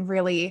you can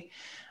really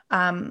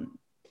um,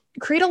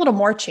 create a little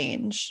more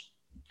change.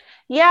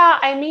 Yeah,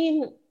 I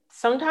mean,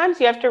 sometimes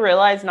you have to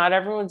realize not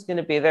everyone's going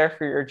to be there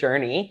for your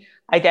journey.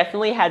 I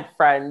definitely had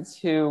friends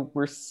who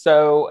were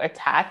so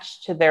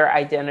attached to their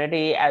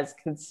identity as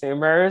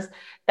consumers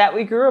that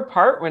we grew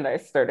apart when I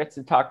started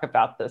to talk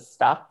about this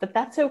stuff. But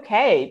that's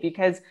okay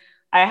because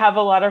I have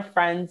a lot of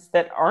friends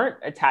that aren't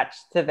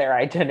attached to their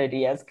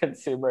identity as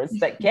consumers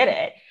that get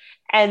it.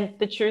 And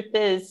the truth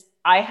is,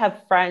 I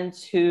have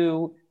friends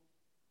who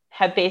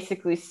have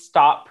basically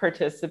stopped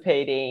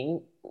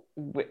participating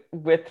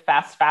with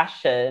fast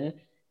fashion,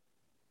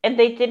 and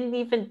they didn't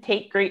even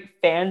take great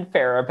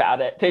fanfare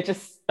about it. They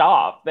just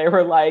stopped. They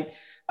were like,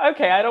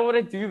 okay, I don't want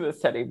to do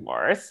this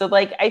anymore. So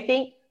like I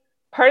think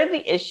part of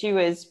the issue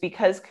is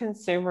because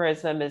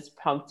consumerism is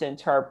pumped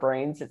into our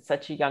brains at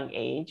such a young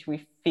age,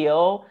 we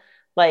feel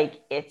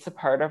like it's a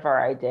part of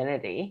our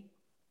identity.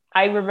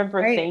 I remember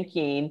Right.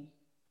 thinking,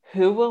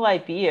 who will I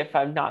be if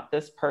I'm not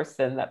this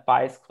person that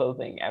buys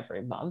clothing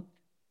every month?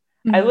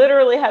 I Mhm.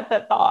 literally had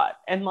that thought.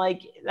 And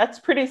like, that's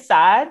pretty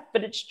sad,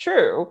 but it's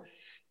true.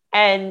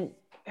 And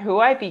who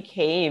I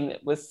became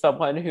was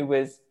someone who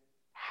was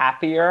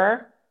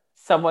happier,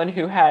 someone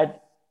who had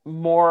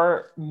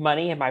more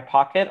money in my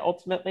pocket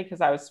ultimately,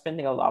 because I was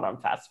spending a lot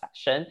on fast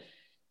fashion,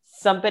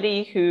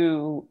 somebody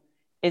who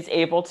is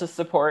able to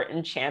support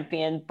and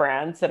champion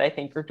brands that I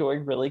think are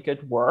doing really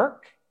good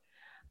work.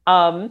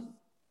 Um,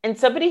 and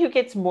somebody who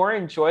gets more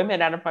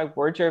enjoyment out of my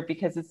wardrobe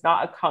because it's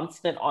not a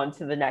constant on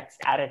to the next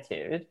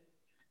attitude,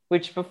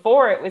 which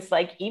before it was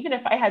like, even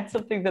if I had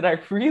something that I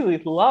really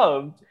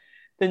loved,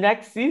 the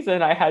next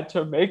season I had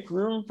to make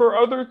room for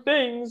other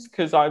things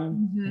because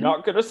I'm Mhm.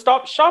 not going to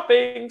stop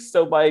shopping.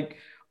 So, like,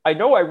 I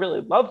know I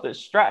really love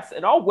this dress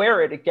and I'll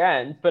wear it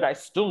again, but I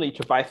still need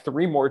to buy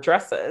three more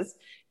dresses.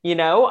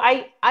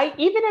 I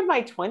even in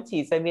my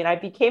 20s, I mean, I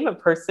became a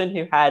person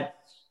who had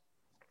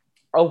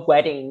a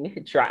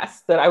wedding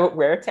dress that I would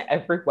wear to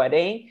every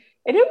wedding.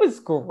 And it was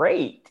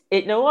great.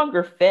 It no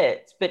longer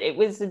fits, but it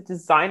was a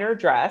designer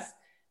dress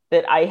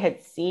that I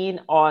had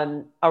seen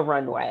on a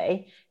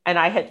runway. And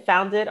I had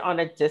found it on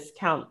a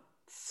discount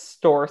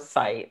store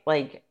site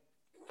like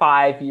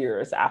 5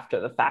 years after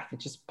the fact. It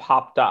just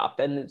popped up.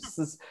 And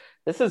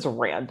this is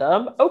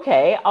random.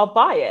 Okay, I'll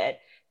buy it.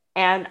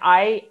 And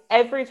I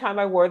every time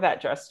I wore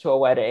that dress to a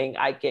wedding,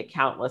 I get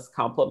countless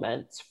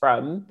compliments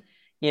from,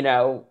 you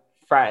know,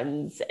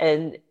 friends.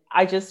 And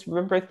I just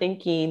remember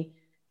thinking,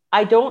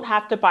 I don't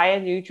have to buy a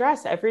new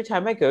dress every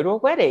time I go to a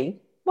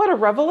wedding. What a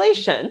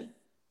revelation.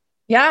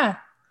 Yeah.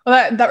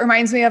 Well, that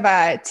reminds me of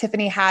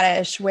Tiffany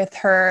Haddish with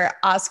her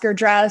Oscar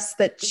dress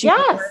that she wore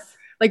Yes.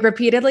 like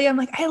repeatedly. I'm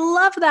like, I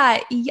love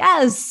that.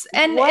 Yes.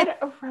 And it, What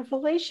a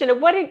revelation.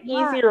 And what an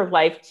yeah. easier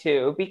life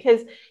too,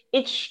 because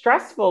it's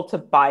stressful to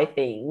buy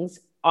things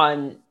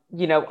on,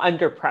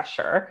 under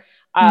pressure.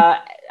 Mm. Uh,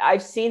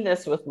 I've seen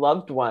this with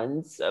loved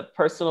ones. A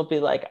person will be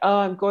like, oh,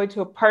 I'm going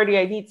to a party.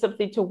 I need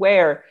something to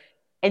wear.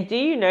 And do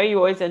you know you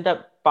always end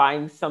up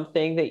buying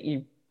something that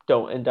you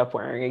don't end up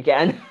wearing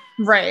again?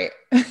 Right.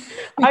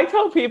 I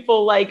tell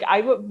people like I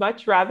would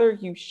much rather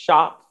you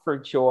shop for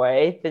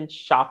joy than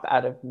shop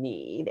out of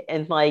need.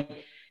 And like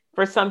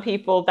for some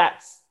people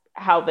that's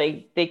how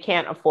they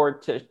can't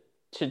afford to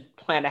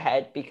plan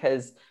ahead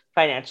because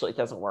financially it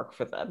doesn't work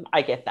for them.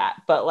 I get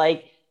that. But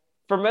like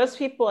for most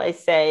people I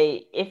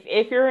say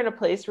if you're in a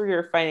place where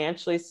you're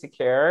financially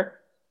secure,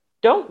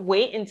 don't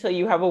wait until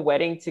you have a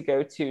wedding to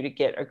go to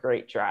get a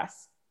great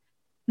dress.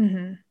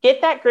 Hmm.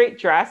 Get that great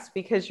dress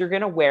because you're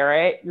going to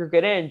wear it, you're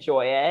going to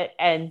enjoy it,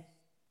 and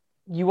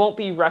you won't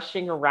be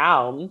rushing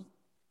around,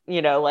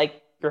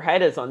 like your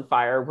head is on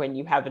fire when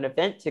you have an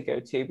event to go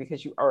to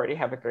because you already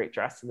have a great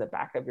dress in the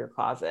back of your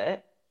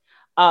closet.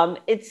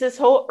 It's this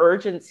whole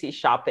urgency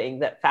shopping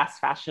that fast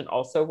fashion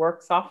also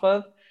works off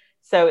of.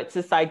 So it's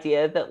this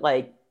idea that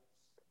like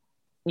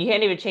you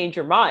can't even change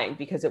your mind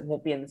because it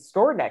won't be in the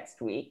store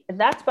next week. And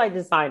that's by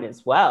design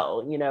as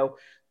well.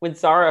 When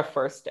Zara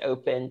first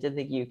opened in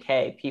the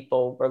UK,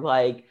 people were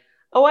like,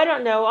 oh, I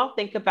don't know. I'll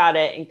think about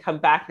it and come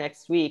back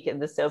next week.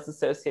 And the sales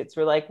associates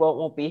were like, well, it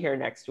won't be here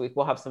next week.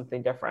 We'll have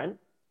something different.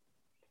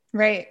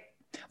 Right.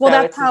 Well, So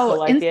that's it's this how,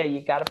 whole idea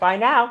you got to buy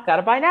now, got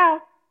to buy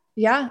now.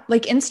 yeah,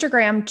 like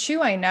Instagram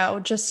too, I know,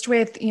 just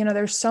with,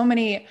 there's so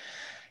many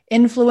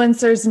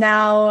influencers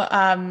now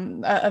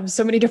of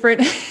so many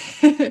different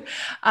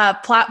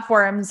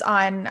platforms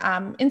on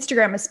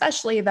Instagram,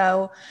 especially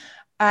though.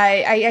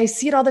 I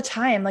see it all the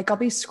time. Like I'll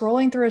be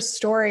scrolling through a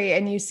story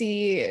and you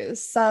see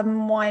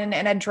someone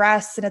in a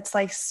dress and it's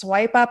like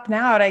swipe up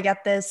now to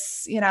get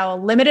this,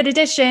 limited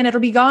edition. It'll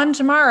be gone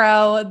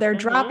tomorrow. They're Mm-hmm.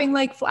 dropping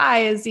like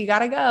flies. You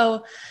gotta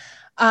go.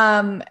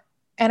 Um,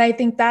 and I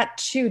think that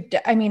too,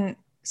 I mean,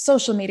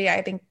 social media,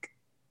 I think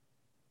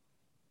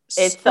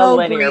It's a so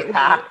linear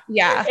path. greatly.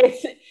 Yeah.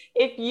 It's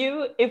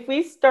if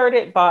we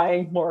started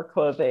buying more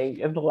clothing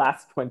in the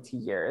last 20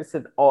 years,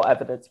 and all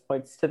evidence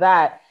points to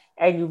that,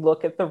 and you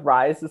look at the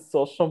rise of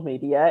social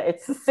media,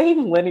 it's the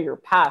same linear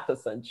path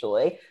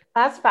essentially.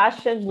 Fast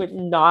fashion would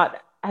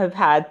not have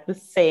had the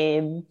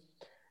same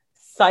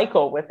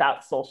cycle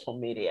without social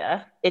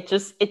media. It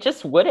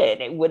just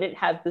wouldn't. It wouldn't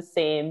have the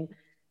same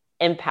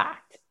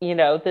impact.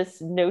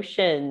 This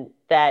notion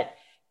that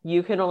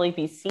you can only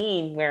be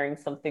seen wearing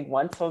something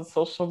once on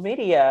social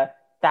media,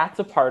 that's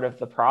a part of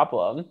the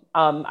problem.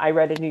 I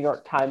read a New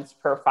York Times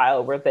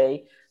profile where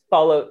they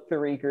followed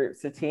three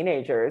groups of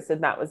teenagers,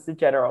 and that was the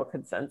general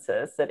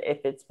consensus that if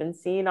it's been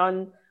seen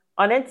on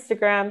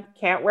Instagram,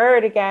 can't wear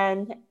it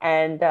again.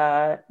 And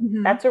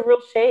Mhm. that's a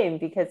real shame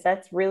because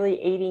that's really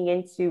aiding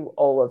into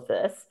all of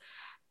this.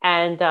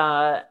 And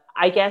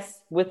I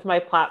guess with my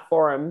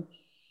platform,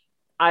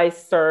 I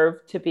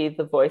serve to be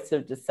the voice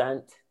of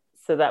dissent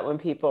so that when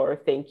people are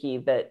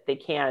thinking that they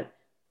can't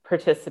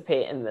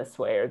participate in this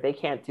way or they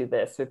can't do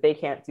this or they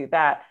can't do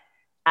that,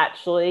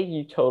 Actually,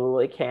 you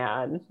totally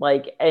can.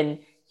 Like, and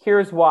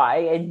here's why.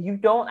 And you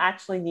don't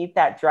actually need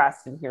that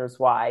dress, and here's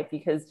why.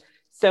 Because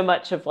so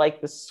much of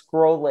like the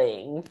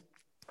scrolling,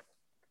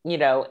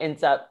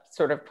 ends up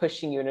sort of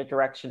pushing you in a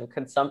direction of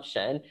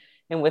consumption.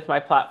 And with my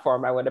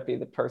platform, I want to be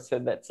the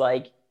person that's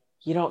like,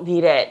 you don't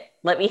need it.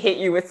 Let me hit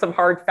you with some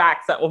hard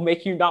facts that will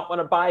make you not want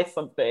to buy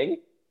something.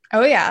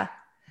 Oh yeah.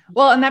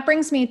 Well, and that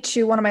brings me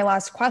to one of my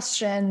last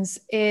questions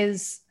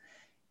is,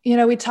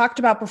 we talked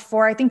about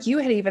before, I think you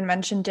had even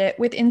mentioned it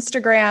with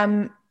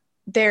Instagram,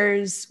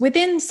 there's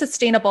within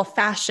sustainable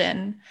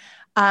fashion,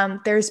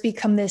 there's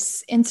become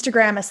this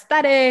Instagram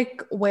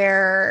aesthetic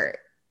where,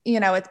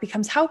 it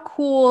becomes how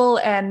cool.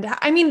 And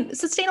I mean,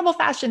 sustainable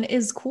fashion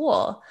is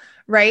cool,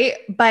 right?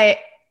 But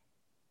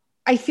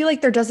I feel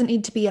like there doesn't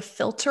need to be a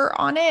filter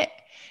on it.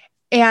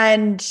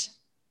 And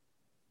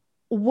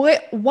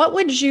what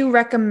would you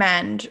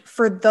recommend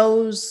for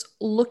those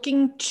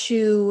looking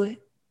to,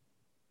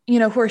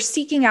 who are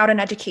seeking out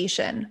an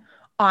education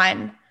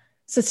on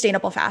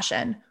sustainable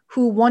fashion,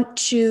 who want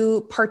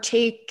to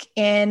partake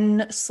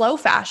in slow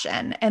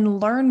fashion and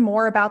learn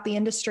more about the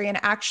industry and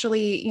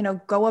actually,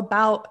 go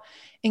about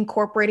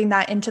incorporating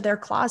that into their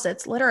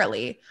closets,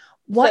 literally?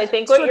 So I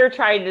think what you're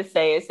trying to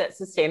say is that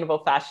sustainable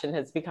fashion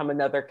has become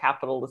another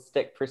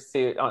capitalistic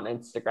pursuit on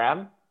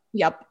Instagram.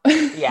 Yep.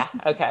 Yeah.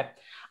 Okay.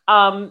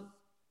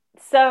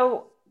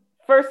 So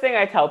first thing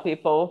I tell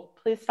people,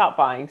 please stop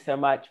buying so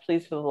much.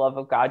 Please, for the love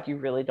of God, you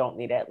really don't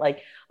need it.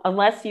 Like,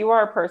 unless you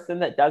are a person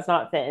that does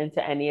not fit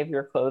into any of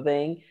your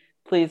clothing,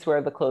 please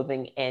wear the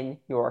clothing in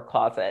your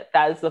closet.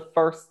 That is the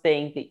first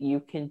thing that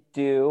you can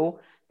do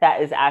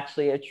that is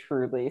actually a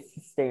truly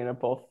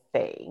sustainable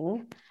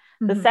thing.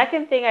 The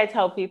second thing I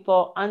tell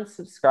people,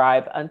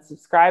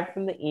 unsubscribe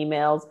from the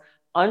emails,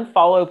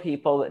 unfollow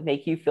people that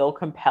make you feel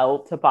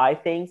compelled to buy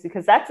things,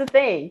 because that's the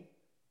thing.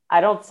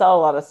 I don't sell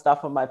a lot of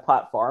stuff on my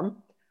platform.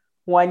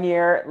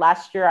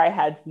 Last year, I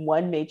had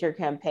one major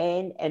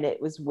campaign, and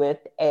it was with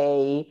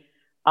a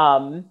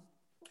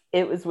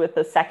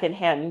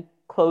secondhand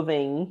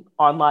clothing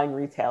online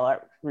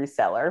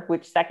reseller,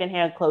 which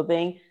secondhand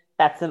clothing,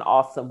 that's an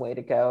awesome way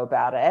to go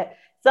about it.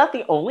 It's not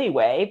the only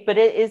way, but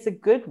it is a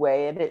good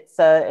way, and it's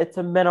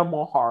a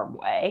minimal harm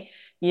way,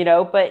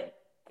 but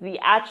the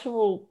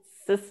actual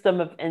system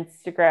of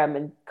Instagram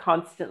and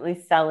constantly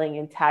selling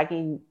and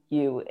tagging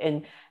you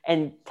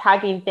and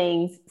tagging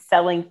things,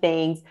 selling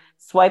things,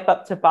 swipe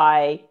up to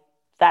buy,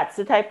 that's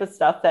the type of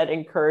stuff that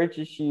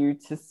encourages you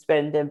to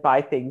spend and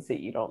buy things that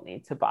you don't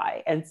need to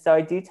buy. And so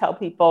I do tell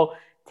people,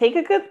 take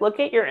a good look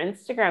at your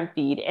Instagram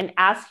feed and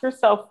ask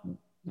yourself,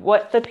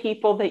 what the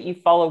people that you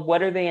follow,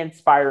 what are they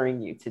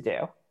inspiring you to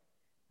do?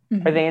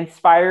 Are they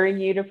inspiring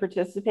you to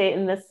participate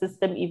in this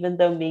system, even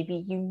though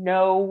maybe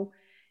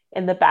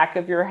in the back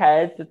of your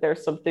head that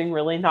there's something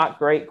really not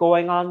great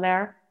going on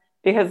there?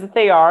 Because if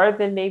they are,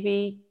 then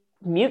maybe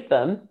mute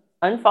them,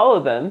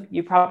 unfollow them.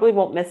 You probably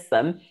won't miss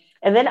them.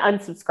 And then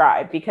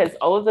unsubscribe, because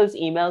all of those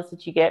emails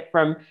that you get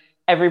from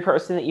every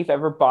person that you've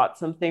ever bought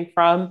something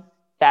from,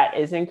 that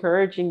is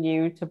encouraging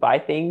you to buy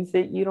things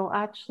that you don't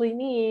actually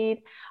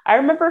need. I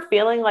remember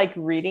feeling like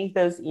reading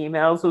those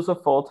emails was a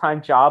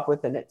full-time job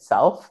within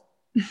itself.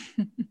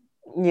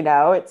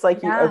 It's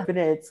like you open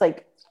it, it's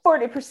like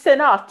 40%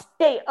 off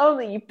today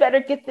only. You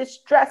better get this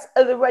dress,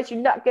 otherwise you're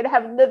not going to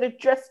have another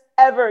dress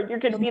ever. You're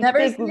going to be a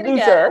big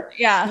loser.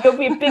 Yeah. You'll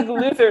be a big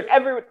loser, and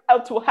everyone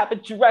else will have a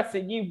dress,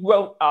 and you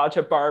won't,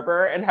 Aja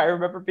Barber. And I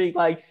remember being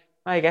like,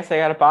 I guess I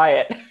got to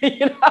buy it.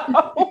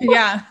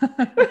 Yeah.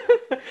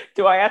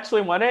 Do I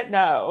actually want it?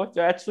 No.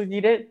 Do I actually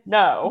need it?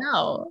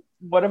 No.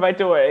 What am I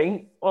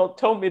doing? Well, it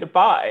told me to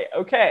buy.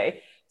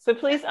 Okay. So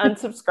please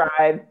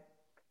unsubscribe,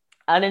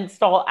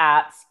 uninstall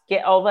apps,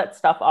 get all that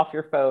stuff off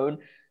your phone.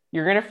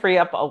 You're going to free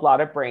up a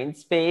lot of brain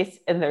space,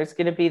 and there's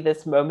going to be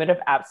this moment of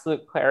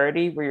absolute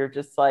clarity where you're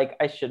just like,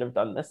 I should have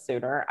done this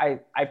sooner.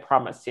 I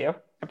promise you.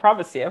 I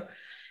promise you.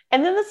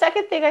 And then the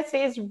second thing I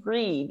say is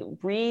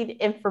read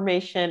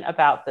information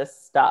about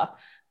this stuff.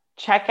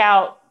 Check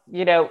out,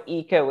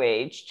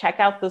 EcoAge, check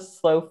out the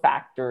Slow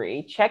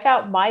Factory, check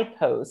out my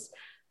posts,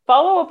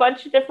 follow a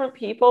bunch of different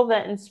people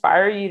that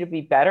inspire you to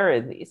be better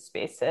in these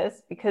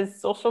spaces,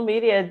 because social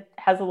media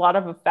has a lot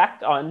of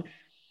effect on,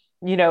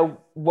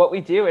 what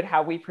we do and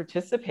how we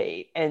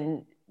participate.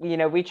 And,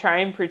 we try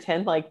and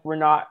pretend like we're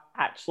not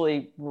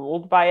actually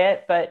ruled by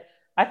it, but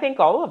I think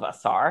all of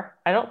us are.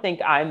 I don't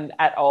think I'm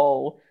at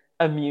all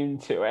immune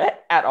to it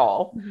at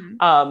all.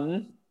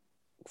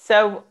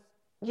 So,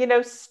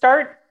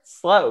 start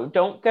slow.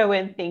 Don't go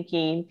in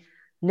thinking,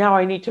 now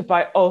I need to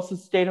buy all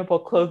sustainable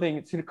clothing.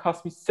 It's going to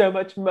cost me so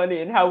much money,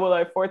 and how will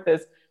I afford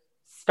this?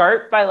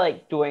 Start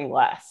by doing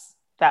less.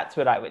 That's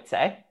what I would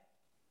say.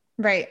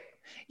 Right.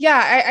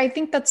 Yeah, I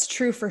think that's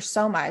true for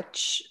so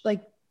much.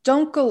 Like,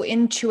 don't go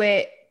into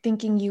it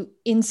thinking you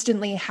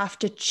instantly have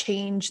to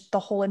change the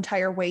whole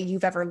entire way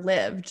you've ever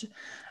lived,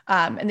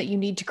 and that you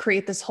need to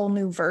create this whole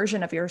new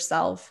version of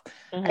yourself.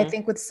 I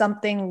think with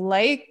something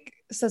like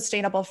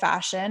sustainable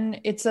fashion,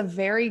 it's a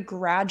very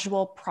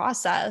gradual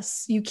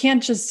process. You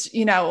can't just,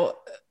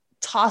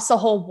 toss a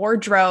whole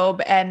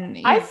wardrobe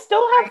and I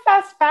still have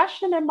fast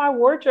fashion in my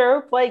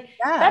wardrobe. Like,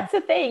 that's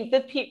the thing.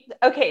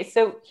 Okay,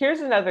 so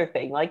here's another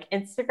thing. Like,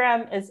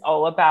 Instagram is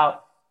all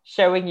about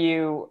showing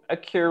you a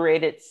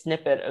curated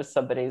snippet of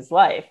somebody's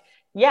life.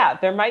 Yeah,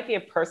 there might be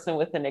a person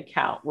with an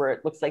account where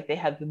it looks like they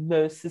have the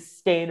most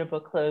sustainable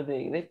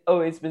clothing. They've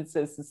always been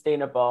so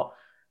sustainable.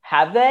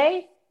 Have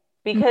they?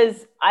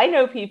 Because I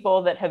know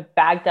people that have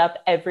bagged up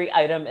every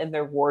item in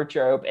their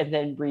wardrobe and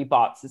then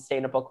rebought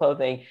sustainable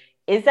clothing.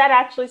 Is that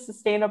actually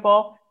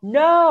sustainable?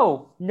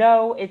 No,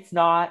 it's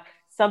not.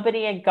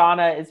 Somebody in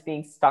Ghana is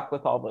being stuck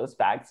with all those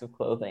bags of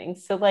clothing.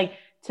 So, like,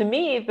 to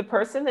me, the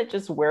person that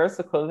just wears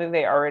the clothing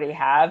they already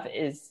have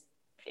is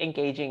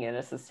engaging in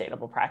a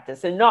sustainable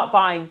practice and not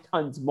buying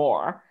tons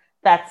more.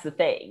 That's the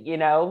thing,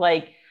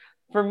 like,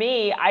 for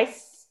me, I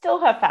still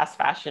have fast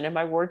fashion in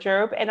my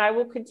wardrobe, and I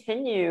will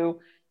continue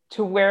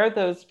to wear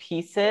those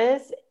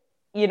pieces,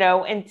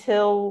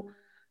 until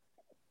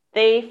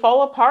they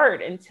fall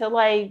apart, until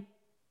I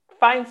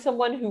find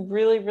someone who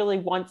really, really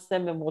wants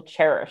them and will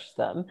cherish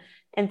them,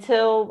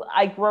 until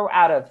I grow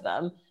out of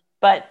them.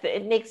 But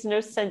it makes no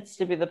sense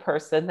to be the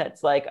person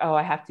that's like, oh,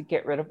 I have to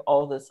get rid of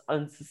all this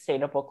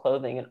unsustainable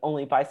clothing and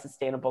only buy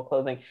sustainable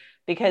clothing,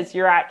 because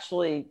you're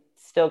actually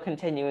still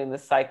continuing the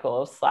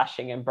cycle of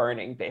slashing and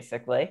burning,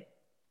 basically.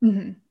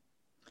 Mm-hmm.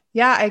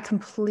 Yeah, I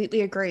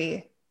completely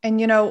agree. And,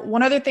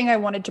 one other thing I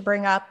wanted to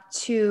bring up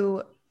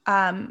too,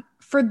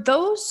 for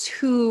those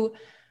who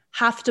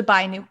have to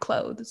buy new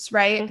clothes,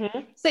 right? Mm-hmm.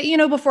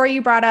 So, before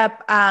you brought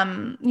up,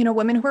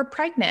 women who are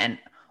pregnant,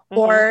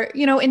 or,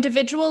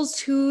 individuals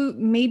who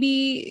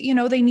maybe,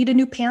 they need a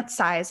new pant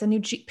size, a new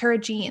pair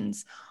of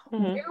jeans.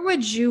 Mm-hmm. Where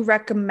would you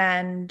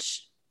recommend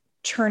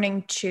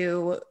turning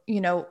to,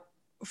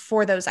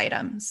 for those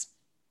items?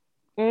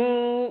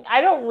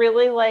 I don't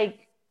really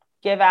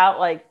give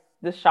out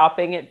the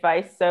shopping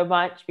advice so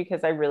much,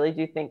 because I really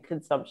do think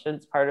consumption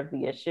is part of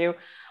the issue.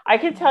 I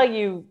can tell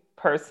you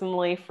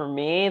personally, for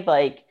me,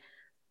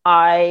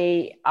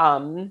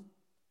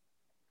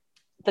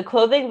 the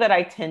clothing that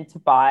I tend to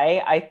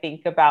buy, I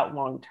think about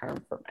long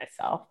term for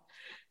myself.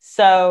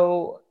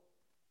 So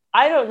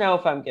I don't know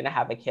if I'm going to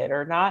have a kid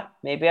or not.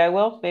 Maybe I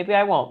will, maybe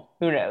I won't.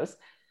 Who knows?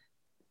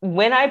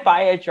 When I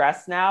buy a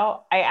dress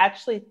now, I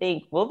actually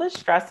think, will this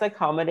dress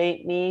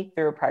accommodate me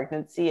through a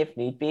pregnancy if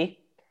need be?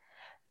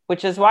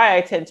 Which is why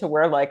I tend to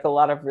wear a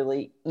lot of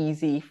really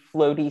easy,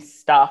 floaty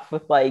stuff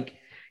with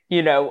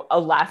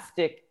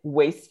elastic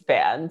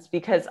waistbands,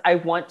 because I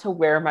want to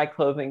wear my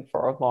clothing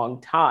for a long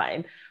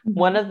time. Mm-hmm.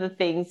 One of the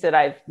things that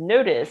I've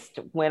noticed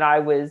when I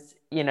was,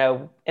 in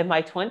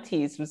my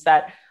 20s was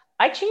that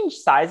I changed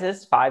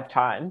sizes 5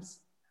 times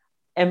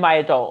in my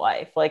adult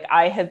life. Like,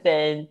 I have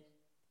been,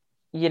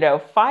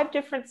 5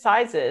 different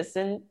sizes.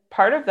 And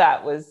part of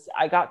that was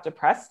I got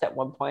depressed at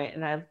one point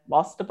and I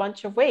lost a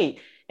bunch of weight,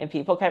 and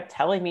people kept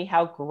telling me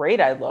how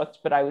great I looked,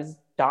 but I was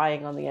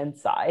dying on the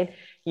inside,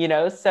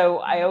 so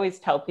I always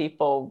tell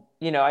people,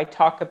 I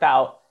talk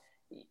about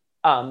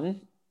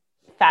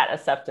fat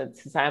acceptance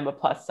because I'm a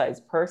plus size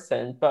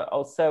person, but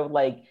also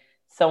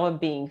someone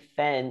being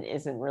thin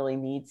isn't really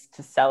needs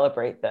to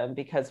celebrate them,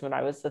 because when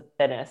I was the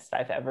thinnest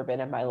I've ever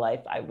been in my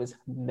life, I was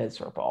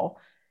miserable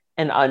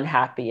and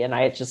unhappy, and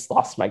I had just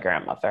lost my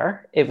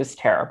grandmother. It was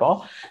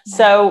terrible.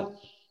 So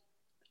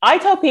I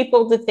tell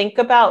people to think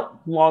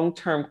about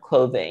long-term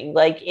clothing.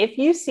 Like, if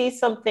you see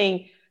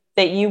something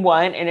that you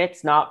want and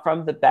it's not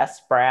from the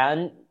best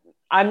brand,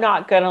 I'm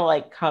not going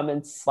to come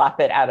and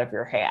slap it out of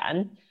your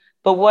hand.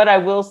 But what I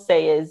will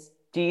say is,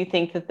 do you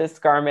think that this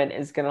garment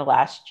is going to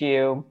last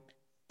you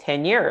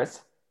 10 years?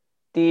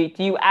 Do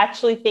you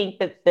actually think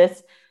that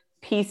this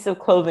piece of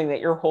clothing that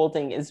you're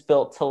holding is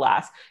built to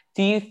last?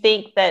 Do you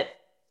think that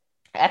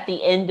at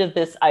the end of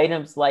this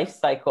item's life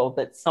cycle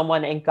that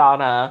someone in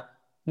Ghana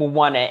will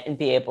want it and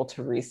be able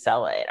to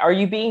resell it? Are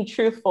you being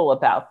truthful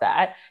about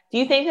that? Do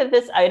you think that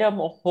this item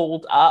will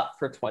hold up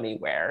for 20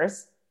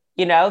 wears?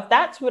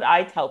 That's what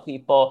I tell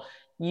people.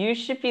 You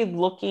should be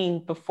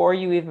looking before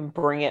you even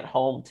bring it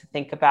home to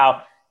think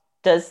about,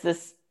 does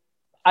this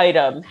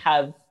item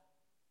have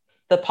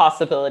the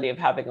possibility of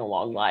having a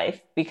long life?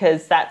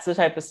 Because that's the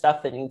type of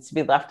stuff that needs to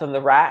be left on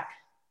the rack.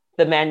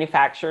 The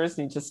manufacturers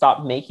need to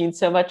stop making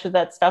so much of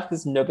that stuff,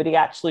 because nobody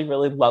actually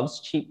really loves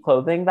cheap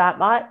clothing that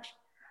much.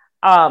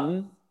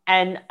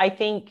 And I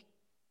think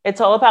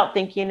it's all about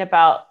thinking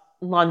about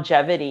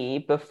longevity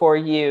before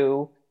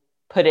you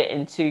put it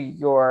into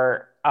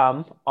your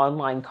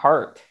online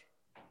cart.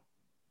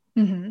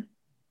 Mm-hmm.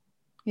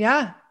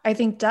 Yeah, I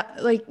think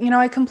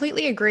I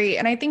completely agree.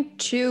 And I think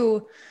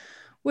too,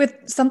 with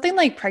something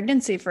like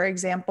pregnancy, for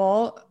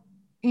example,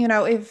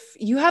 if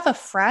you have a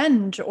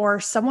friend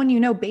or someone,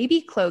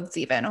 baby clothes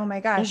even, oh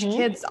my gosh,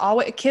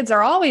 mm-hmm. kids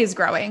are always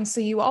growing.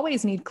 So you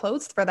always need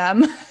clothes for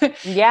them.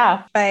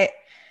 Yeah. But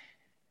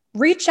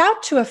reach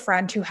out to a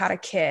friend who had a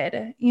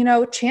kid.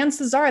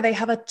 Chances are they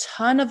have a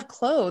ton of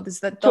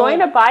clothes that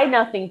join a Buy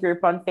Nothing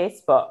group on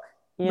Facebook.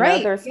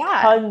 Right. There's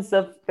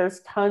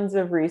tons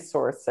of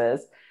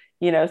resources,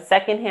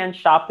 secondhand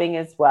shopping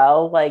as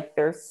well.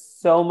 There's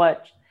so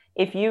much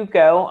If you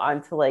go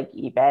onto like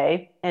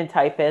eBay and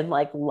type in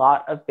like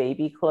lot of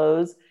baby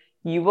clothes,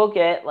 you will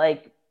get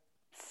like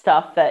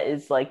stuff that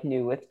is like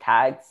new with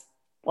tags.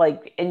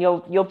 Like, and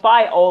you'll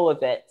buy all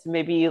of it. So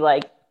maybe you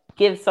like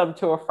give some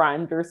to a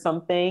friend or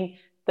something,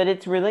 but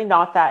it's really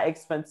not that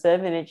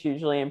expensive and it's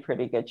usually in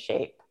pretty good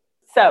shape.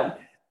 So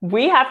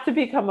we have to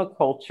become a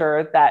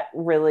culture that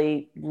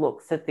really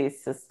looks at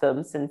these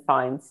systems and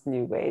finds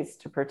new ways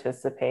to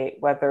participate,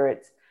 whether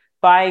it's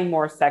buying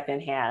more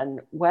secondhand,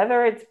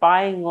 whether it's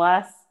buying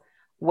less,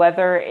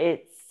 whether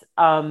it's,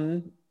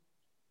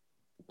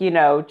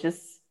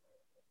 just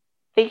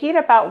thinking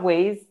about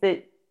ways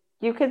that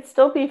you can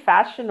still be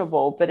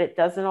fashionable, but it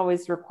doesn't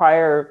always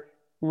require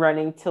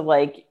running to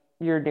like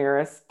your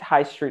nearest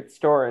high street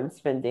store and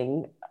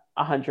spending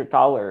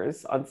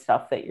 $100 on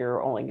stuff that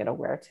you're only going to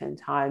wear 10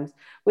 times.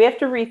 We have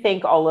to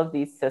rethink all of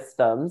these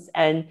systems.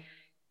 And,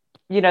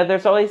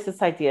 there's always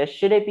this idea,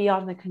 should it be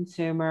on the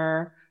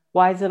consumer?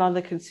 Why is it on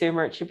the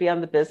consumer? It should be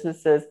on the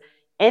businesses.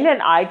 In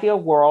an ideal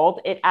world,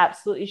 it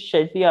absolutely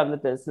should be on the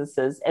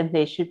businesses and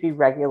they should be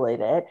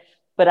regulated.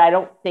 But I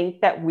don't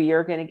think that we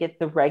are going to get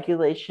the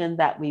regulation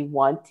that we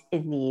want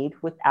and need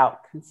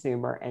without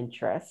consumer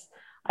interest.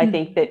 I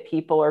think that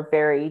people are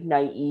very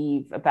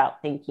naive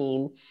about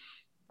thinking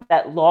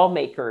that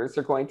lawmakers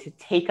are going to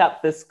take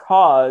up this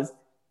cause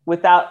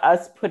without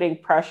us putting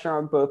pressure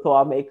on both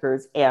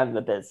lawmakers and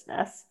the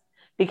business.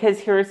 Because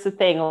here's the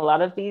thing, a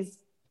lot of these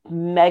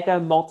mega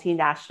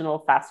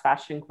multinational fast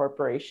fashion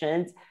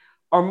corporations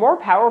are more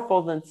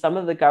powerful than some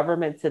of the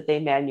governments that they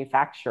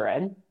manufacture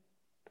in.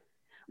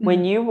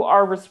 When you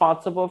are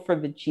responsible for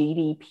the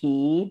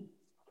GDP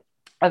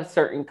of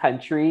certain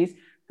countries,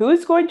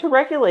 who's going to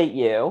regulate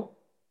you?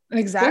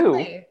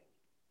 Exactly. Who?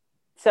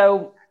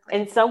 So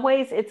in some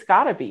ways, it's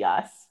got to be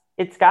us.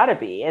 It's got to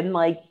be. And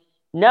like,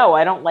 no,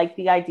 I don't like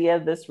the idea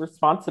of this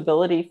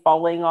responsibility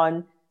falling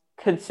on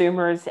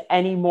consumers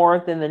any more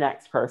than the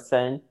next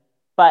person.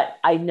 But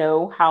I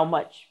know how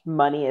much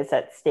money is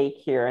at stake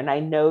here. And I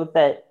know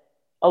that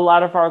a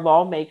lot of our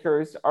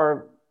lawmakers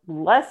are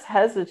less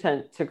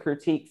hesitant to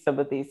critique some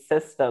of these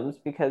systems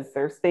because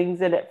there's things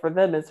in it for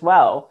them as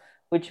well,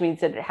 which means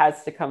that it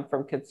has to come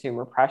from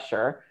consumer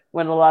pressure.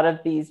 When a lot of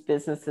these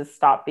businesses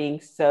stop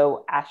being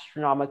so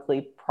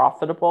astronomically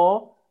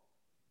profitable,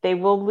 they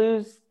will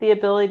lose the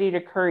ability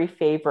to curry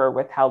favor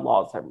with how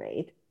laws are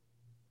made.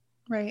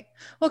 Right.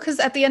 Well, because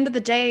at the end of the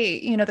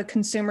day, the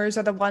consumers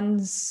are the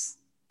ones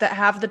that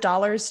have the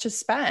dollars to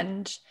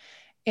spend.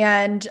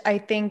 And I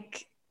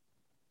think,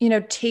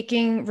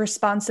 taking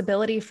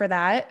responsibility for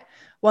that,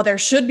 well, there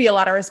should be a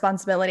lot of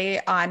responsibility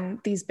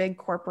on these big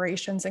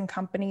corporations and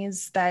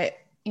companies that,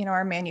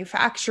 are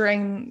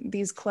manufacturing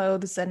these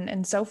clothes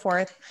and so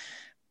forth.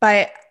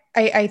 But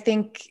I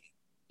think,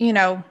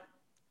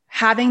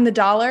 having the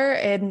dollar,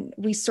 and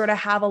we sort of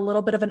have a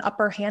little bit of an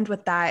upper hand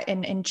with that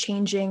in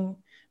changing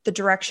the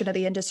direction of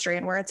the industry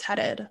and where it's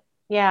headed.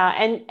 Yeah,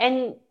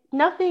 and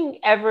nothing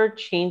ever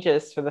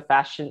changes for the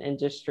fashion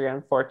industry,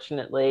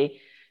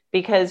 unfortunately,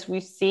 because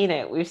we've seen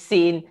it. We've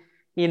seen,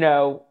 you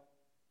know,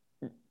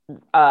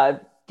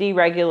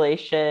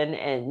 deregulation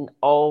and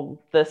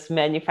all this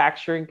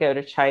manufacturing go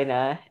to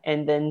China,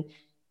 and then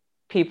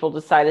people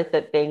decided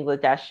that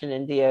Bangladesh and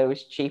India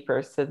was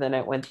cheaper, so then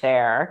it went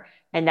there.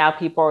 And now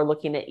people are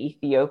looking at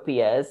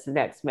Ethiopia as the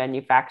next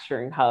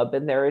manufacturing hub,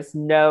 and there is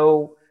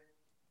no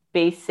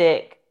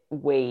basic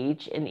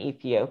wage in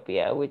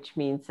Ethiopia, which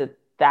means that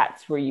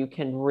that's where you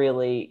can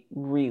really,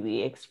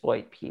 really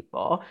exploit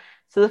people.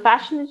 So the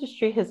fashion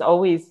industry has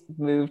always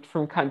moved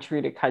from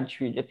country to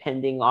country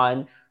depending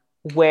on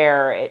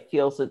where it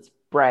feels its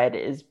bread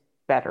is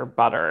better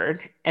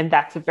buttered. And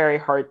that's a very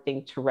hard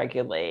thing to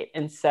regulate.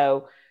 And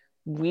so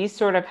we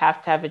sort of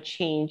have to have a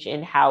change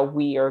in how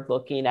we are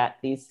looking at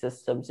these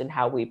systems and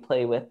how we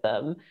play with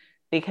them.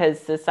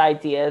 Because this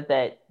idea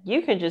that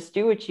you can just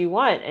do what you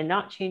want and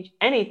not change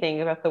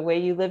anything about the way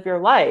you live your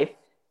life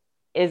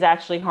is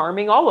actually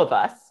harming all of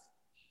us.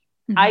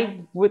 Mm-hmm.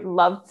 I would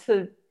love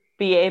to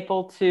be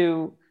able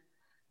to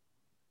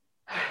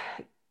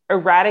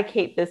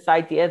eradicate this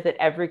idea that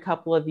every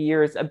couple of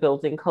years a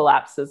building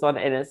collapses on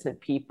innocent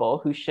people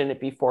who shouldn't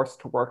be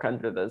forced to work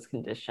under those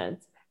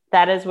conditions.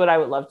 That is what I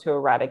would love to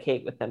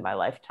eradicate within my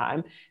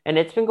lifetime. And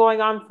it's been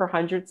going on for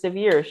hundreds of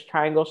years.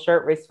 Triangle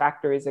Shirtwaist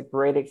Factory is a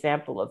great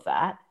example of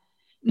that.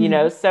 Mm-hmm. You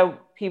know, so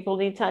people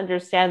need to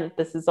understand that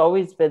this has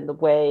always been the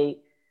way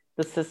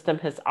the system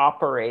has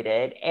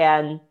operated.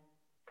 And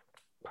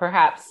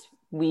perhaps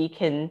we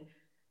can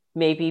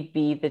maybe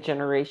be the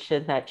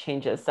generation that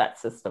changes that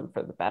system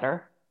for the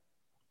better.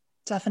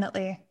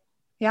 Definitely.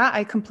 Yeah,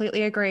 I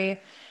completely agree.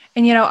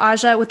 And, you know,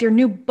 Aja, with your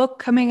new book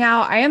coming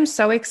out, I am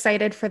so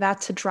excited for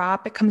that to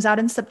drop. It comes out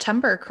in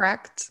September,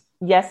 correct?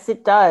 Yes,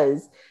 it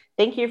does.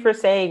 Thank you for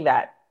saying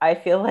that. I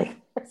feel like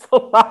there's a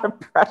lot of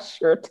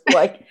pressure to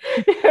like,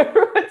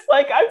 everyone's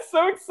like, I'm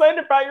so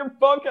excited about your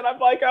book. And I'm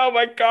like, oh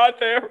my God,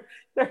 they're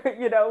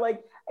you know,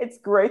 like, it's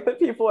great that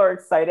people are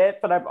excited,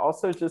 but I've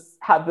also just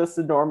had this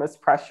enormous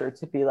pressure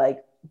to be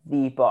like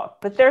the book.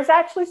 But there's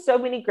actually so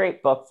many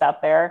great books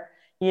out there.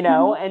 you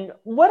know? And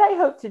what I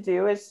hope to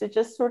do is to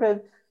just sort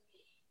of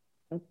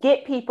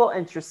get people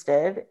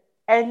interested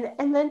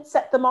and then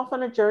set them off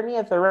on a journey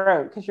of their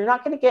own, because you're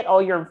not going to get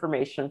all your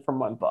information from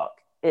one book.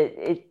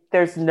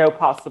 There's no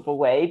possible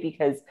way,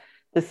 because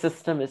the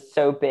system is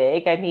so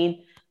big. I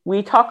mean,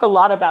 we talk a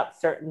lot about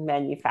certain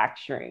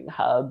manufacturing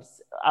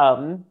hubs,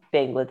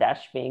 Bangladesh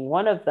being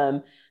one of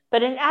them,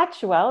 but in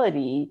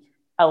actuality,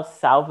 El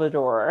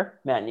Salvador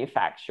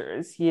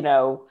manufactures, you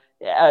know,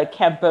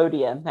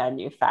 Cambodia Yeah.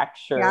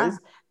 manufactures,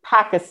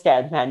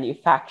 Pakistan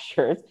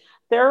manufactures.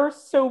 There are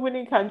so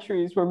many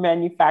countries where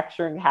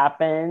manufacturing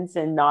happens,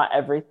 and not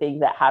everything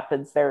that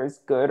happens there is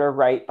good or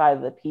right by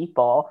the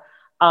people.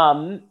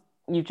 Um,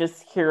 you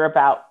just hear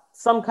about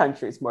some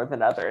countries more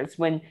than others.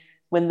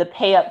 When the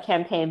pay up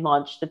campaign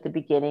launched at the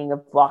beginning of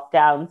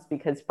lockdowns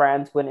because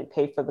brands wouldn't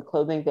pay for the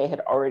clothing they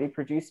had already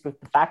produced with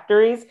the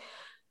factories,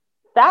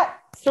 that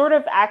sort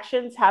of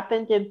actions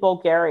happened in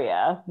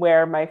Bulgaria,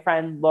 where my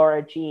friend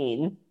Laura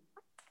Jean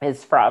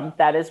is from.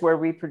 That is where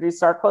we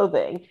produce our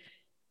clothing.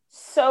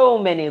 So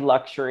many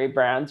luxury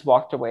brands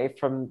walked away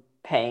from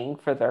paying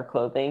for their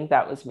clothing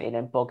that was made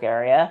in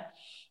Bulgaria.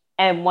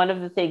 And one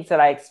of the things that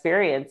I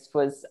experienced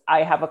was,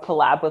 I have a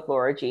collab with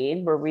Laura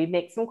Jean where we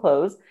make some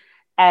clothes.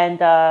 And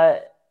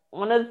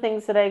one of the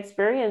things that I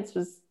experienced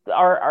was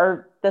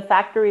our the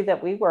factory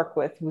that we work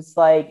with was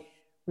like,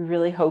 we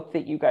really hope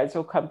that you guys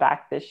will come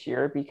back this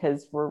year,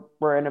 because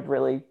we're in a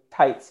really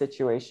tight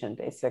situation,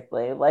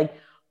 basically. Like,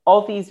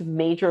 all these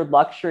major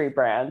luxury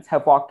brands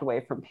have walked away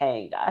from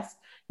paying us.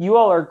 You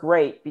all are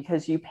great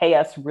because you pay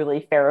us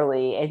really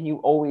fairly and you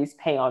always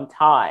pay on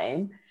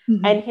time.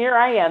 Mhm. And here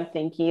I am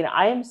thinking,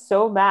 I am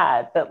so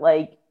mad that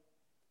like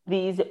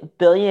these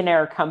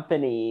billionaire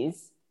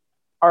companies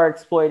are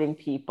exploiting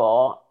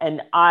people,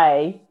 and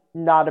I,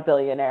 not a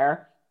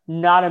billionaire,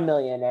 not a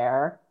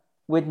millionaire,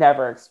 would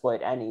never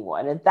exploit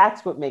anyone. And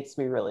that's what makes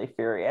me really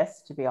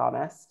furious, to be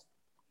honest.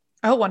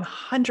 Oh,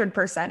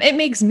 100%. It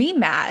makes me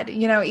mad,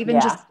 even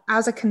Yeah. just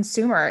as a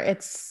consumer,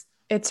 it's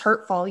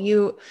hurtful.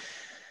 You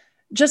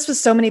just with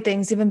so many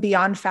things, even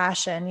beyond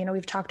fashion,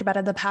 we've talked about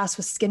in the past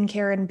with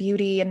skincare and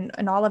beauty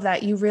and all of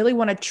that. You really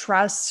want to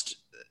trust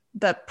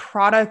the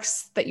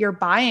products that you're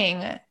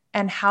buying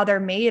and how they're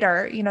made,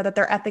 or, that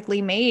they're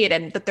ethically made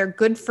and that they're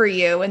good for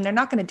you and they're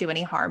not going to do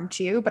any harm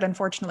to you. But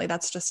unfortunately,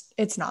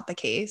 it's not the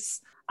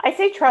case. I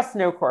say trust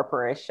no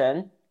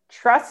corporation,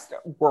 trust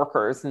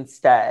workers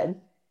instead.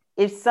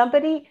 If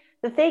somebody,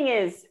 the thing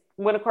is,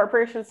 when a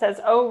corporation says,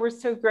 oh, we're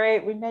so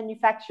great, we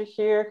manufacture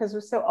here because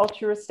we're so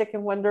altruistic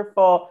and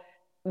wonderful,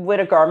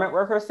 would a garment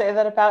worker say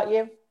that about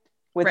you?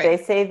 Would Right.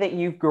 they say that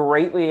you've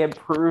greatly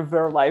improved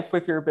their life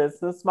with your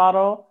business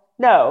model?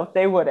 No,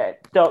 they wouldn't.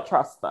 Don't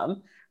trust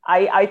them.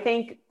 I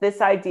think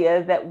this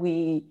idea that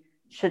we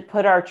should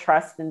put our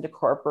trust into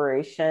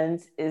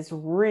corporations is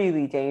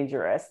really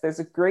dangerous. There's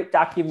a great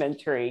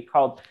documentary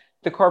called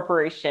The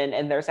Corporation,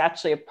 and there's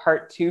actually a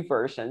part two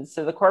version.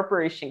 So The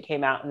Corporation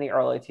came out in the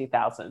early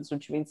 2000s,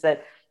 which means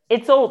that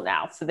it's old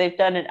now. So they've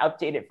done an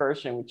updated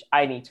version, which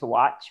I need to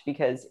watch,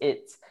 because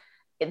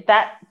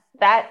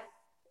that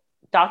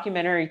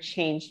documentary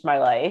changed my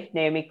life.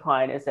 Naomi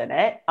Klein is in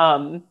it.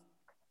 And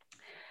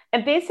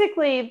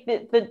basically,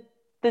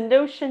 the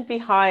notion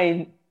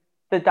behind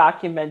the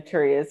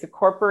documentary is a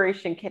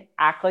corporation can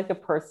act like a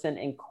person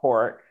in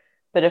court,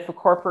 but if a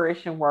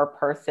corporation were a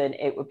person,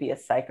 it would be a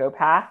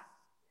psychopath,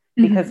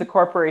 because a Mhm.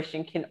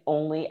 corporation can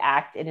only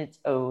act in its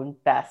own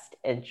best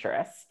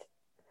interest.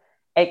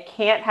 It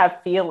can't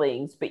have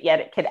feelings, but yet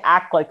it can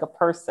act like a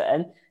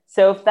person.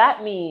 So if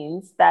that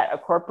means that a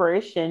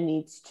corporation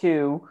needs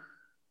to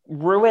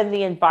ruin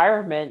the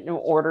environment in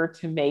order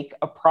to make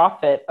a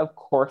profit, of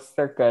course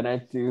they're going to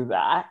do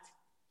that.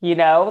 You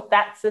know,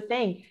 that's the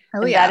thing.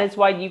 Oh, And that yeah. is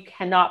why you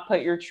cannot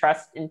put your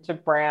trust into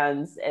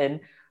brands and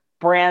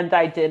brand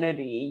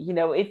identity. You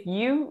know, if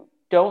you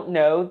don't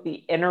know the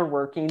inner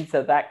workings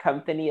of that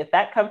company, if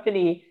that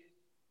company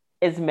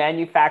is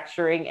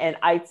manufacturing, and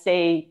I'd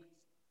say,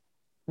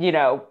 you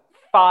know,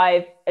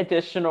 five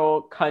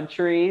additional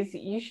countries,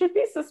 you should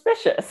be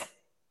suspicious,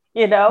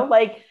 you know,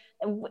 like,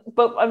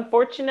 but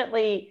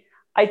unfortunately,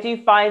 I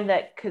do find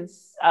that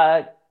because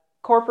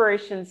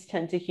corporations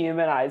tend to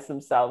humanize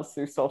themselves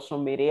through social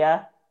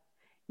media,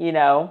 you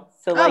know,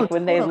 so Oh, like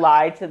when they totally.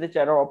 lie to the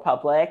general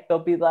public, they'll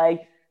be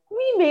like,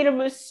 we made a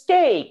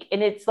mistake.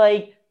 And it's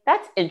like,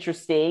 that's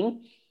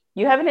interesting.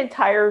 You have an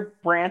entire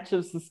branch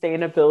of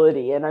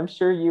sustainability, and I'm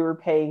sure you were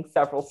paying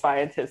several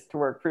scientists to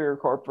work for your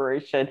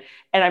corporation.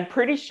 And I'm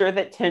pretty sure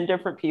that 10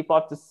 different people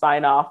have to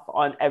sign off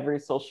on every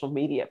social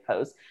media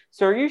post.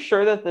 So are you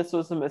sure that this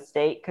was a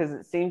mistake? Because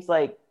it seems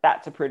like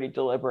that's a pretty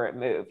deliberate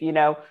move. You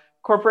know,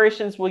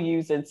 corporations will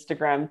use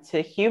Instagram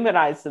to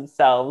humanize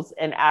themselves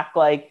and act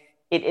like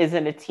it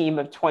isn't a team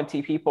of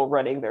 20 people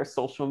running their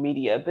social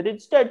media, but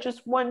instead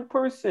just one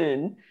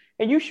person.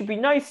 And you should be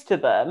nice to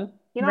them.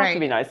 You don't have to Right.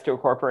 be nice to a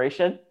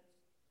corporation.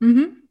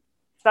 Hmm.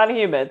 It's not a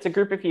human, it's a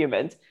group of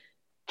humans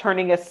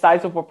turning a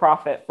sizable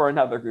profit for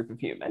another group of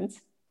humans.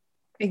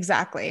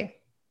 Exactly.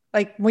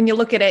 Like when you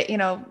look at it,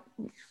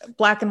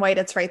 black and white,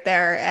 it's right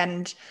there.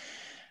 And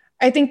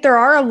I think there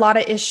are a lot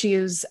of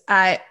issues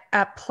at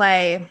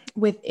play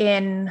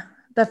within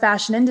the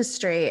fashion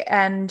industry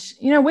and,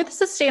 with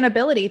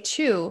sustainability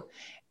too.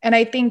 And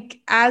I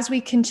think as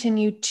we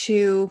continue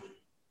to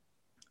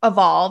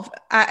evolve,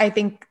 I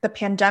think the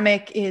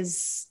pandemic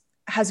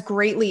has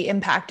greatly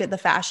impacted the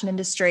fashion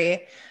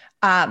industry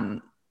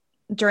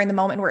during the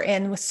moment we're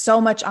in, with so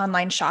much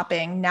online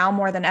shopping now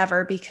more than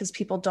ever, because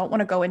people don't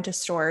want to go into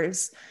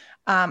stores.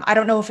 I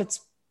don't know if it's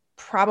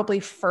probably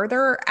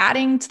further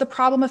adding to the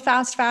problem of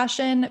fast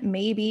fashion.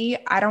 Maybe,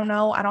 I don't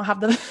know. I don't have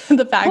the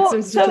the facts.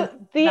 Well, so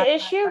the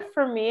issue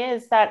for me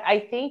is that I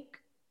think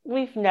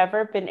we've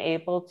never been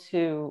able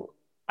to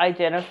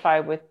identify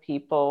with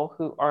people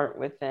who aren't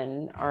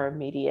within our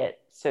immediate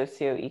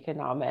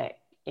socioeconomic,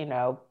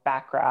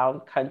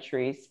 background,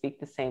 country, speak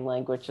the same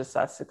language as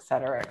us, et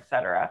cetera, et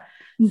cetera.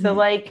 Mm-hmm. So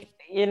like,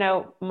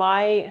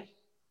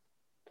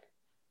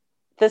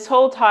 this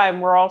whole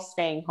time we're all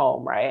staying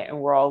home, right? And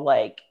we're all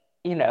like,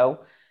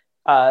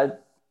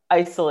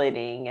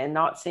 isolating and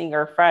not seeing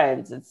our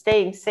friends and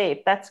staying safe.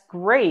 That's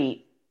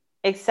great.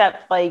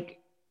 Except like,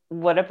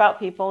 what about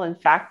people in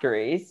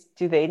factories?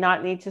 Do they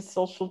not need to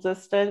social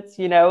distance?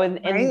 In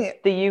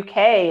the UK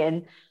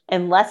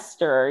and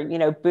Leicester,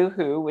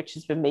 Boohoo, which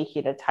has been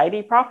making a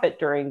tidy profit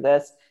during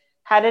this,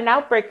 had an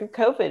outbreak of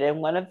COVID in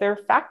one of their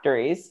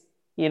factories,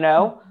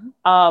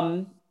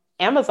 mm-hmm.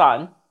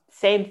 Amazon,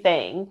 same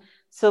thing.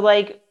 So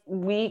like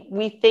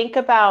we think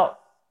about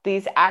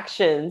these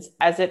actions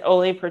as it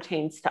only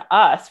pertains to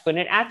us, when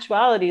in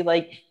actuality,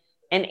 like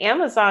an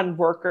Amazon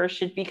worker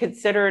should be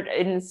considered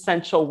an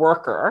essential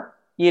worker,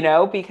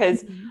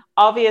 because mm-hmm.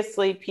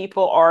 obviously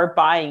people are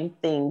buying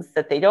things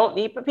that they don't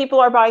need, but people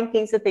are buying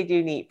things that they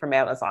do need from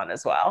Amazon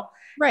as well.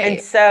 Right.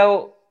 And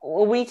so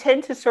we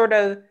tend to sort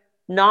of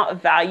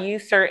not value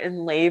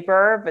certain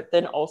labor, but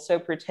then also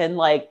pretend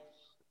like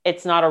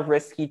it's not a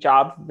risky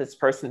job that this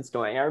person's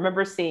doing. I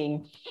remember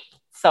seeing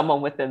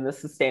someone within the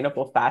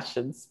sustainable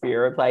fashion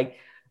sphere like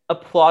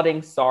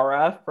applauding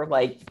Zara for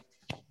like,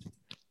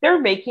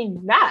 they're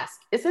making masks.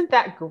 Isn't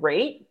that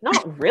great?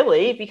 Not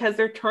really, because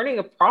they're turning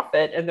a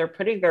profit and they're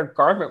putting their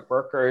garment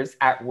workers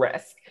at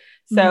risk.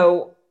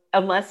 So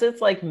unless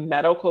it's like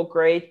medical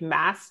grade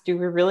masks, do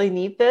we really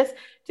need this?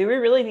 Do we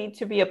really need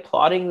to be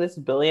applauding this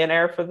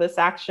billionaire for this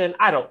action?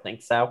 I don't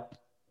think so.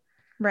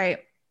 Right.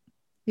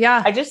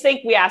 Yeah. I just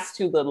think we ask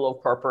too little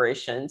of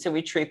corporations, and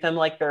we treat them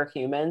like they're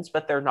humans,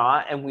 but they're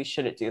not. And we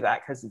shouldn't do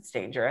that because it's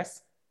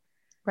dangerous.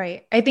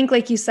 Right. I think,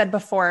 like you said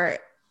before,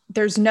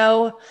 there's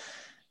no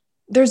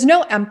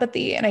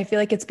empathy. And I feel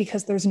like it's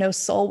because there's no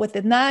soul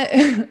within that.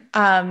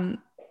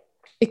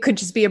 It could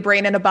just be a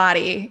brain and a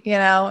body,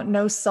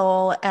 no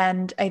soul.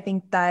 And I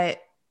think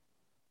that,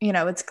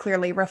 it's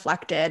clearly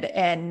reflected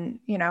in,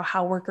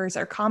 how workers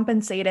are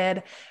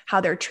compensated,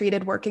 how they're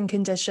treated, working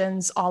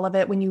conditions, all of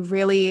it. When you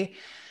really,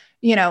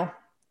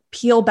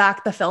 peel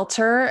back the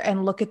filter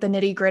and look at the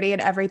nitty gritty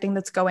and everything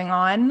that's going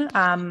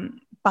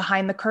on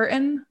behind the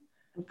curtain.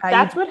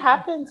 That's what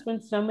happens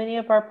when so many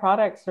of our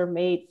products are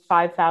made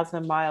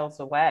 5,000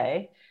 miles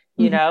away.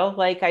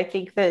 Like I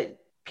think that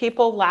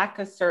people lack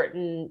a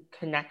certain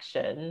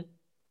connection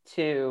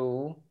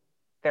to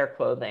their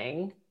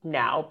clothing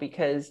now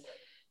because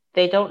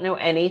they don't know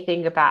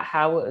anything about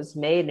how it was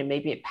made, and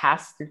maybe it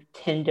passed through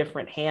 10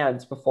 different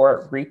hands before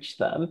it reached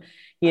them,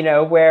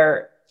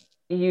 where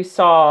you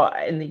saw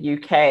in the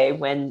UK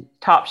when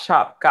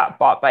Topshop got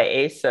bought by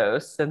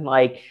ASOS, and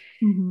like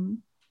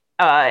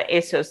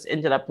ASOS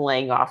ended up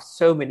laying off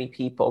so many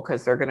people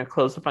because they're going to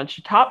close a bunch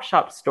of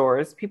Topshop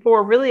stores. People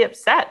were really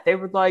upset. They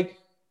were like,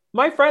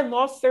 my friend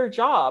lost their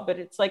job. And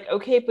it's like,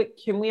 okay, but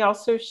can we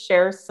also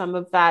share some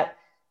of that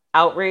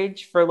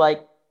outrage for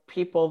like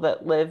people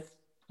that live,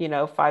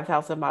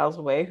 5,000 miles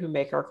away, who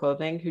make our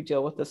clothing, who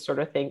deal with this sort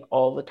of thing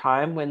all the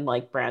time when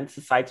like brands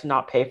decide to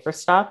not pay for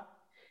stuff?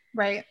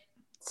 Right.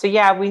 So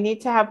yeah, we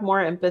need to have more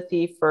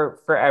empathy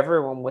for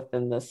everyone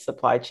within this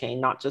supply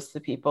chain, not just the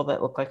people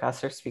that look like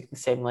us or speak the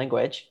same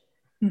language.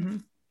 Mm-hmm.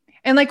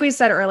 And like we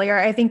said earlier,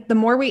 I think the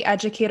more we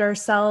educate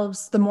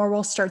ourselves, the more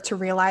we'll start to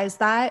realize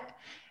that.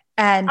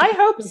 And I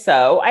hope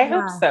so. I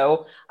hope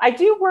so. I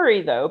do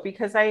worry though,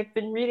 because I've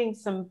been reading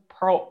some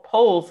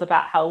polls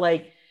about how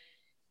like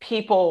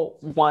people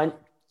want,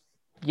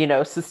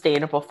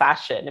 sustainable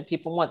fashion, and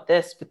people want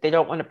this, but they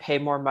don't want to pay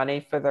more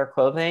money for their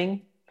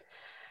clothing.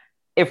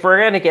 If we're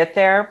going to get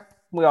there,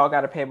 we all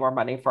got to pay more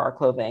money for our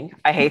clothing.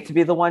 I hate to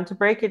be the one to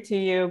break it to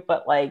you,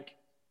 but like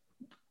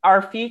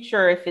our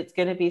future, if it's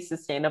going to be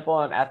sustainable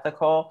and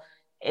ethical,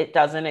 it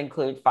doesn't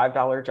include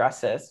 $5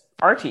 dresses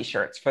or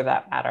t-shirts for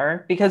that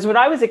matter. Because when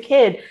I was a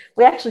kid,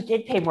 we actually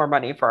did pay more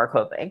money for our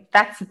clothing.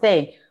 That's the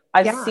thing.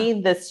 I've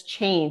seen this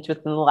change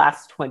within the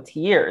last 20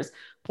 years.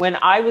 When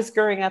I was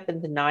growing up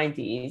in the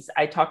 90s,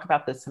 I talk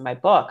about this in my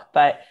book,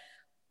 but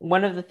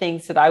one of the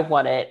things that I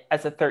wanted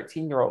as a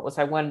 13-year-old was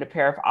I wanted a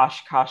pair of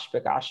Oshkosh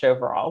B'gosh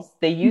overalls.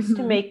 They used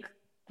to make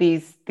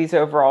these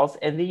overalls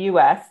in the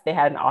US. They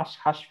had an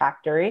Oshkosh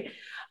factory.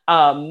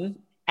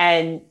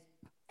 And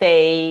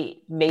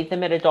They made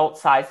them in adult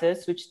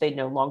sizes, which they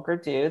no longer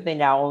do. They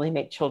now only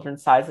make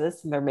children's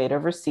sizes, and they're made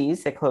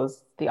overseas. They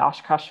closed the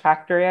Oshkosh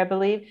factory, I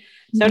believe.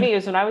 So Mhm.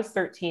 anyways, when I was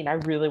 13, I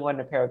really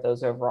wanted a pair of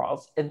those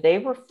overalls, and they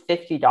were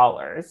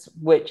 $50,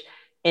 which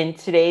in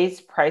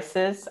today's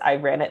prices, I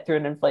ran it through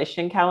an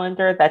inflation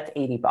calendar, that's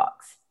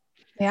 $80.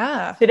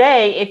 Yeah.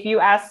 Today, if you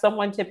ask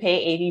someone to pay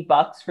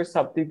 $80 for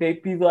something,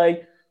 they'd be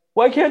like,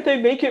 why can't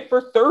they make it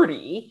for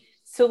 30?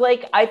 So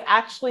like I've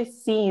actually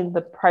seen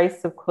the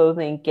price of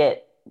clothing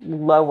get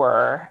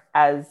lower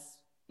as,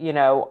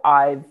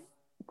 I've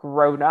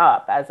grown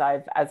up, as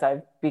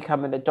I've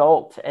become an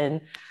adult.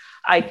 And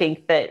I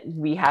think that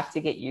we have to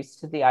get used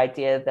to the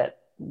idea that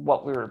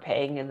what we were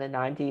paying in the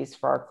 90s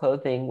for our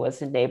clothing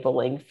was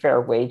enabling fair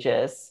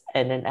wages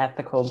and an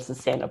ethical and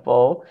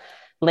sustainable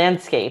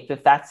landscape.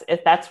 If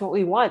that's what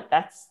we want,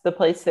 that's the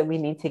place that we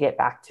need to get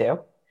back to.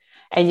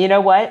 And you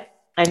know what?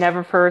 I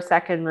never for a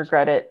second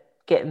regretted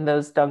getting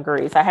those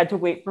dungarees. I had to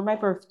wait for my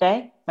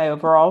birthday, my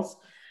overalls.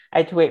 I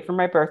had to wait for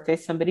my birthday.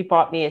 Somebody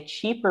bought me a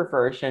cheaper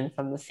version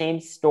from the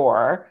same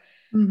store.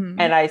 Hmm.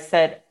 And I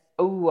said,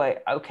 oh,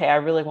 okay, I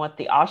really want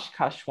the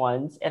Oshkosh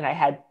ones. And I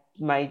had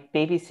my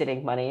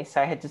babysitting money.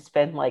 So I had to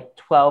spend like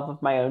 12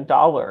 of my own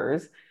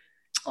dollars.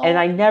 And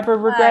Oh, I never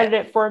but regretted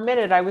it for a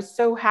minute. I was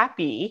so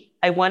happy.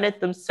 I wanted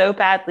them so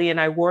badly, and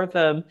I wore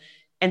them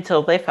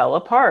until they fell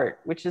apart,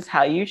 which is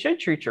how you should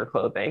treat your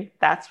clothing.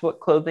 That's what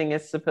clothing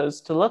is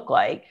supposed to look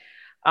like.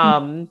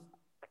 Um,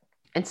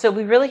 and so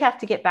we really have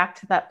to get back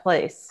to that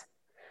place.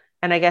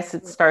 And I guess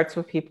it starts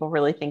with people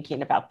really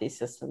thinking about these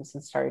systems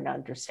and starting to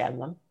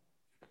understand them.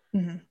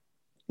 Mhm.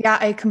 Yeah,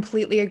 I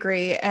completely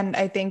agree. And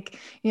I think,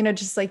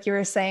 just like you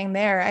were saying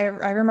there,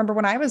 I remember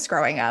when I was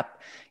growing up,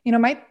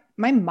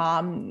 my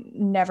mom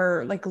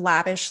never like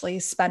lavishly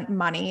spent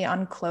money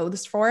on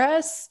clothes for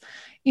us.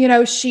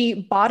 She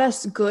bought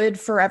us good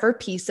forever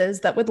pieces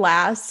that would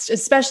last,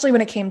 especially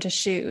when it came to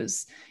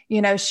shoes.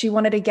 She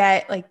wanted to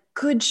get like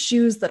good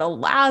shoes that'll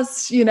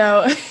last.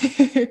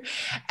 And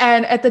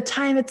at the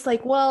time, it's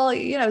like, well,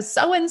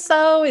 so and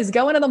so is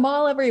going to the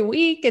mall every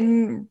week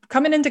and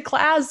coming into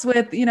class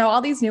with,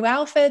 all these new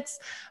outfits.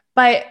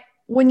 But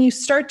when you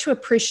start to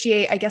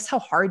appreciate, I guess, how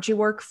hard you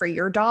work for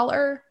your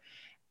dollar,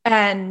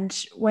 and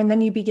when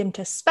then you begin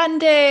to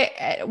spend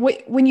it,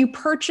 when you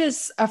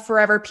purchase a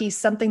forever piece,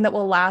 something that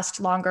will last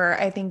longer,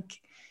 I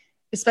think,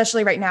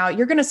 especially right now,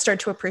 you're going to start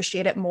to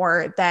appreciate it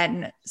more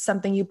than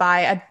something you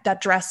buy, that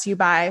dress you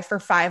buy for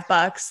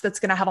 $5 that's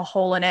going to have a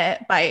hole in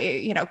it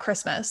by,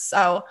 Christmas.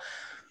 So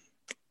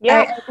I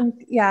Yeah,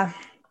 think, yeah,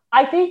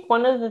 I think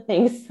one of the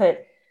things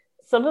that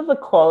some of the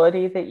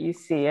quality that you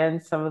see in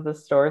some of the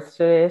stores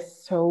today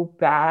is so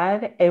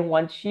bad. And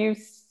once you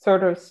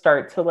sort of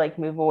start to like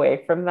move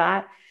away from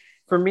that,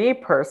 for me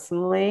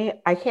personally,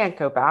 I can't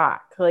go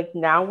back. Like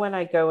now, when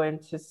I go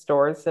into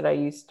stores that I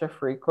used to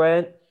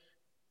frequent,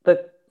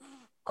 the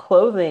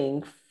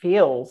clothing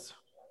feels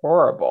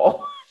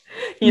horrible.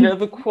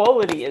 The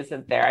quality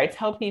isn't there. I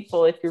tell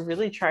people, if you're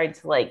really trying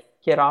to like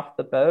get off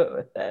the boat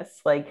with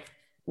this, like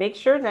make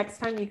sure next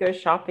time you go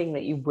shopping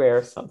that you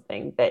wear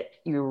something that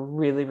you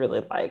really,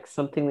 really like,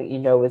 something that you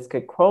know is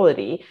good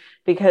quality,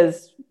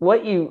 because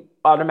what you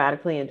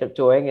automatically end up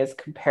doing is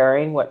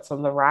comparing what's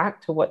on the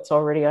rack to what's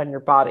already on your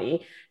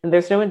body. And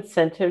there's no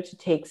incentive to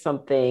take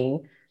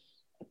something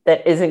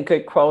that isn't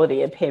good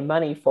quality and pay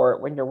money for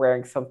it when you're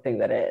wearing something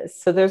that is.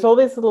 So there's all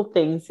these little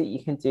things that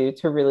you can do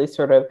to really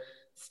sort of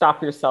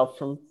stop yourself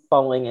from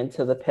falling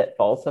into the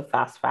pitfalls of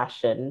fast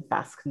fashion,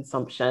 fast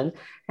consumption.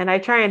 And I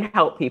try and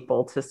help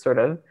people to sort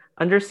of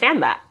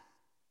understand that.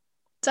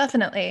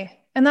 definitely.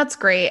 And that's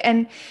great.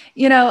 And,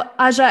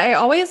 Aja, I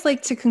always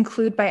like to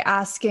conclude by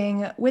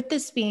asking, with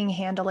this being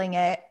handling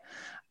it,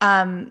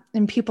 and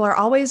people are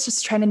always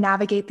just trying to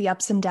navigate the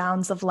ups and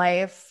downs of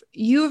life.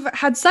 You've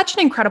had such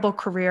an incredible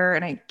career,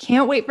 and I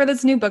can't wait for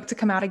this new book to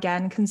come out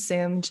again,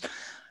 Consumed.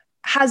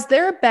 Has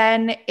there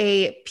been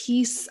a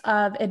piece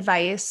of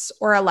advice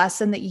or a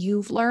lesson that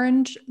you've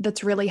learned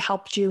that's really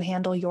helped you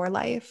handle your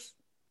life?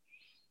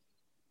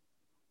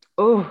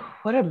 Oh,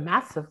 what a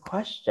massive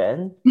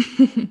question.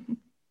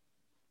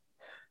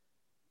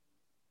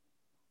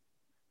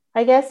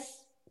 I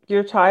guess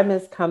your time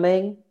is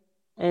coming,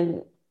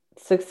 and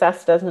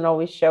success doesn't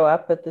always show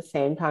up at the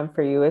same time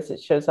for you as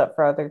it shows up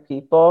for other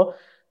people.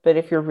 But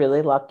if you're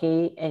really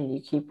lucky and you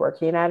keep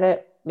working at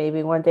it,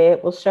 maybe one day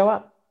it will show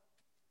up.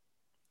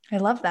 I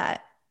love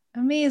that.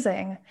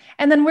 Amazing.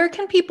 And then where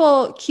can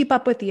people keep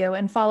up with you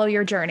and follow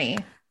your journey?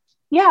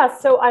 Yeah,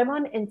 so I'm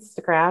on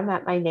Instagram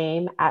at my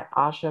name at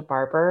Aja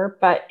Barber.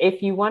 But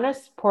if you want to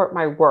support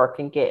my work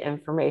and get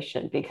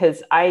information,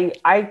 because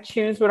I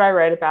choose what I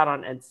write about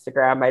on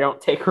Instagram, I don't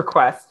take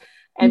requests.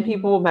 And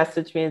people Mhm. will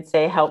message me and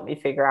say, help me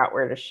figure out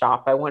where to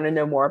shop. I want to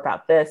know more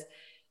about this.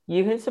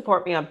 You can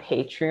support me on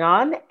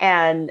Patreon,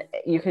 and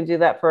you can do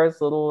that for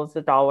as little as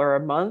 $1 a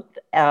month.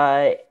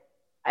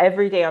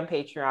 Every day on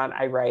Patreon,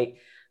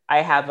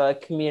 I have a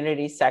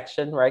community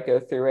section where I go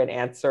through and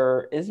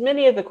answer as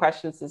many of the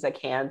questions as I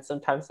can.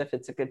 Sometimes, if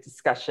it's a good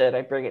discussion,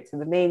 I bring it to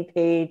the main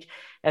page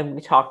and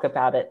we talk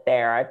about it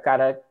there. I've got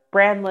a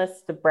brand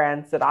list of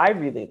brands that I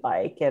really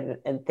like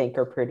and think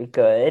are pretty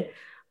good.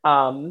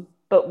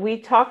 But we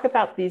talk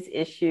about these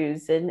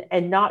issues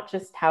and not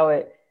just how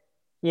it,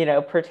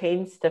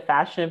 pertains to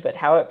fashion, but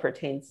how it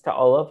pertains to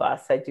all of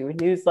us. I do a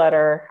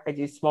newsletter, I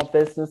do small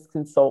business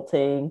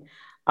consulting.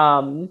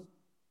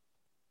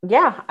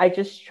 Yeah, I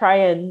just try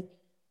and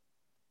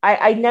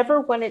I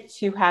never wanted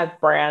to have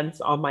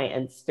brands on my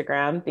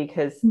Instagram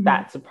because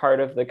that's a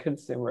part of the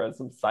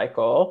consumerism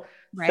cycle.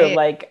 Right. So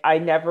like I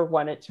never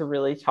wanted to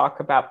really talk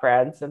about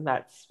brands in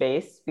that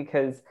space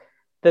because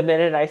the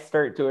minute I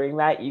start doing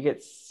that, you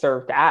get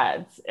served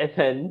ads. And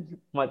then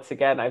once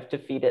again, I've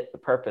defeated the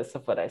purpose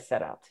of what I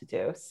set out to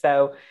do.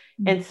 So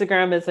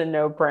Instagram is a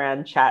no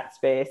brand chat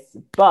space,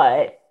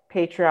 but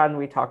Patreon,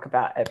 we talk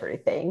about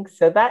everything.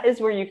 So that is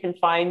where you can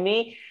find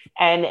me.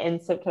 And in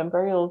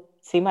September, you'll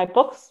see my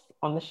books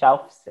on the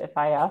shelves if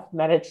I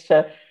manage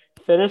to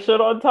finish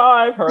it on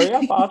time. Hurry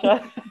up,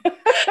 Aja.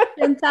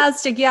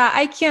 Fantastic. Yeah,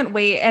 I can't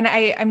wait. And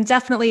I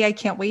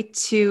can't wait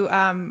to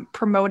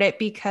promote it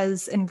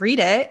and read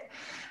it.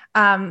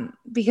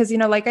 Because,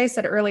 like I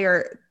said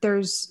earlier,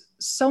 there's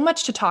so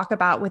much to talk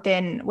about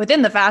within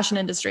the fashion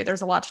industry.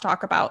 There's a lot to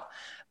talk about,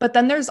 but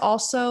then there's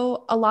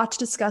also a lot to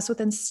discuss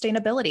within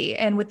sustainability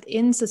and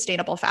within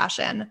sustainable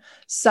fashion.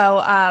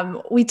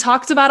 So, we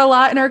talked about a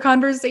lot in our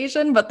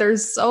conversation, but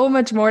there's so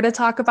much more to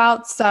talk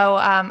about. So,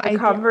 the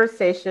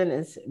conversation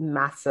is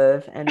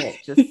massive and it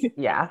just,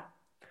 yeah,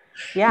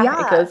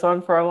 it goes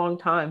on for a long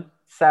time.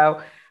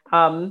 So,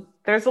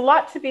 there's a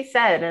lot to be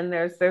said and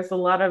there's a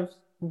lot of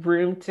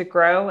room to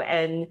grow.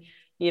 And,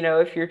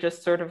 if you're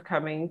just sort of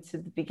coming to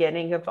the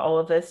beginning of all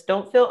of this,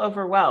 don't feel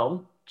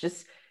overwhelmed.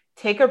 Just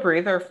take a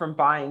breather from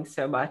buying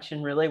so much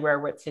and really wear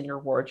what's in your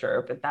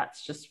wardrobe. But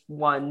that's just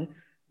one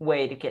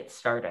way to get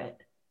started.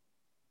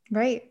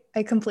 Right.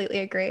 I completely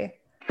agree.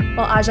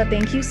 Well, Aja,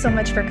 thank you so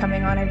much for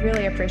coming on. I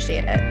really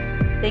appreciate it.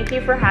 Thank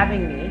you for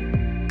having me.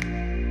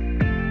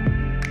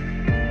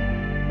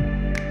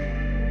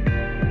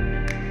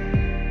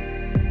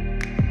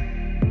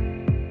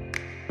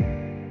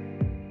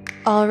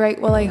 All right,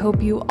 well, I hope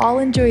you all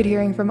enjoyed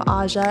hearing from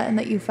Aja and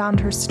that you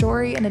found her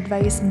story and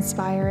advice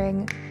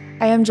inspiring.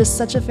 I am just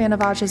such a fan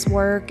of Aja's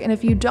work, and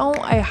if you don't,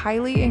 I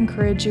highly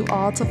encourage you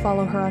all to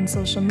follow her on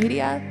social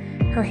media.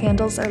 Her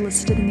handles are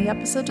listed in the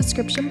episode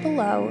description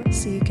below,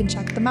 so you can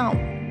check them out.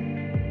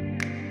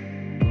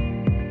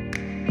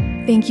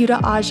 Thank you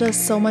to Aja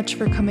so much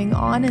for coming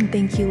on, and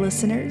thank you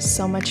listeners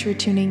so much for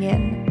tuning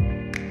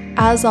in.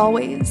 As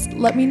always,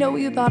 let me know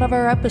what you thought of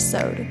our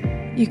episode.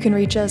 You can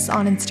reach us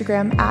on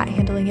Instagram at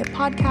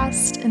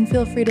HandlingItPodcast, and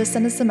feel free to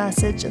send us a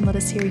message and let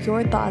us hear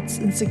your thoughts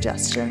and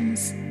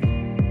suggestions.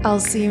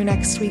 I'll see you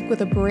next week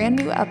with a brand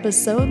new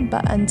episode,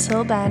 but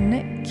until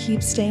then,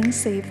 keep staying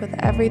safe with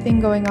everything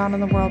going on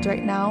in the world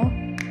right now,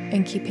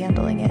 and keep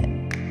handling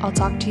it. I'll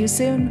talk to you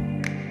soon.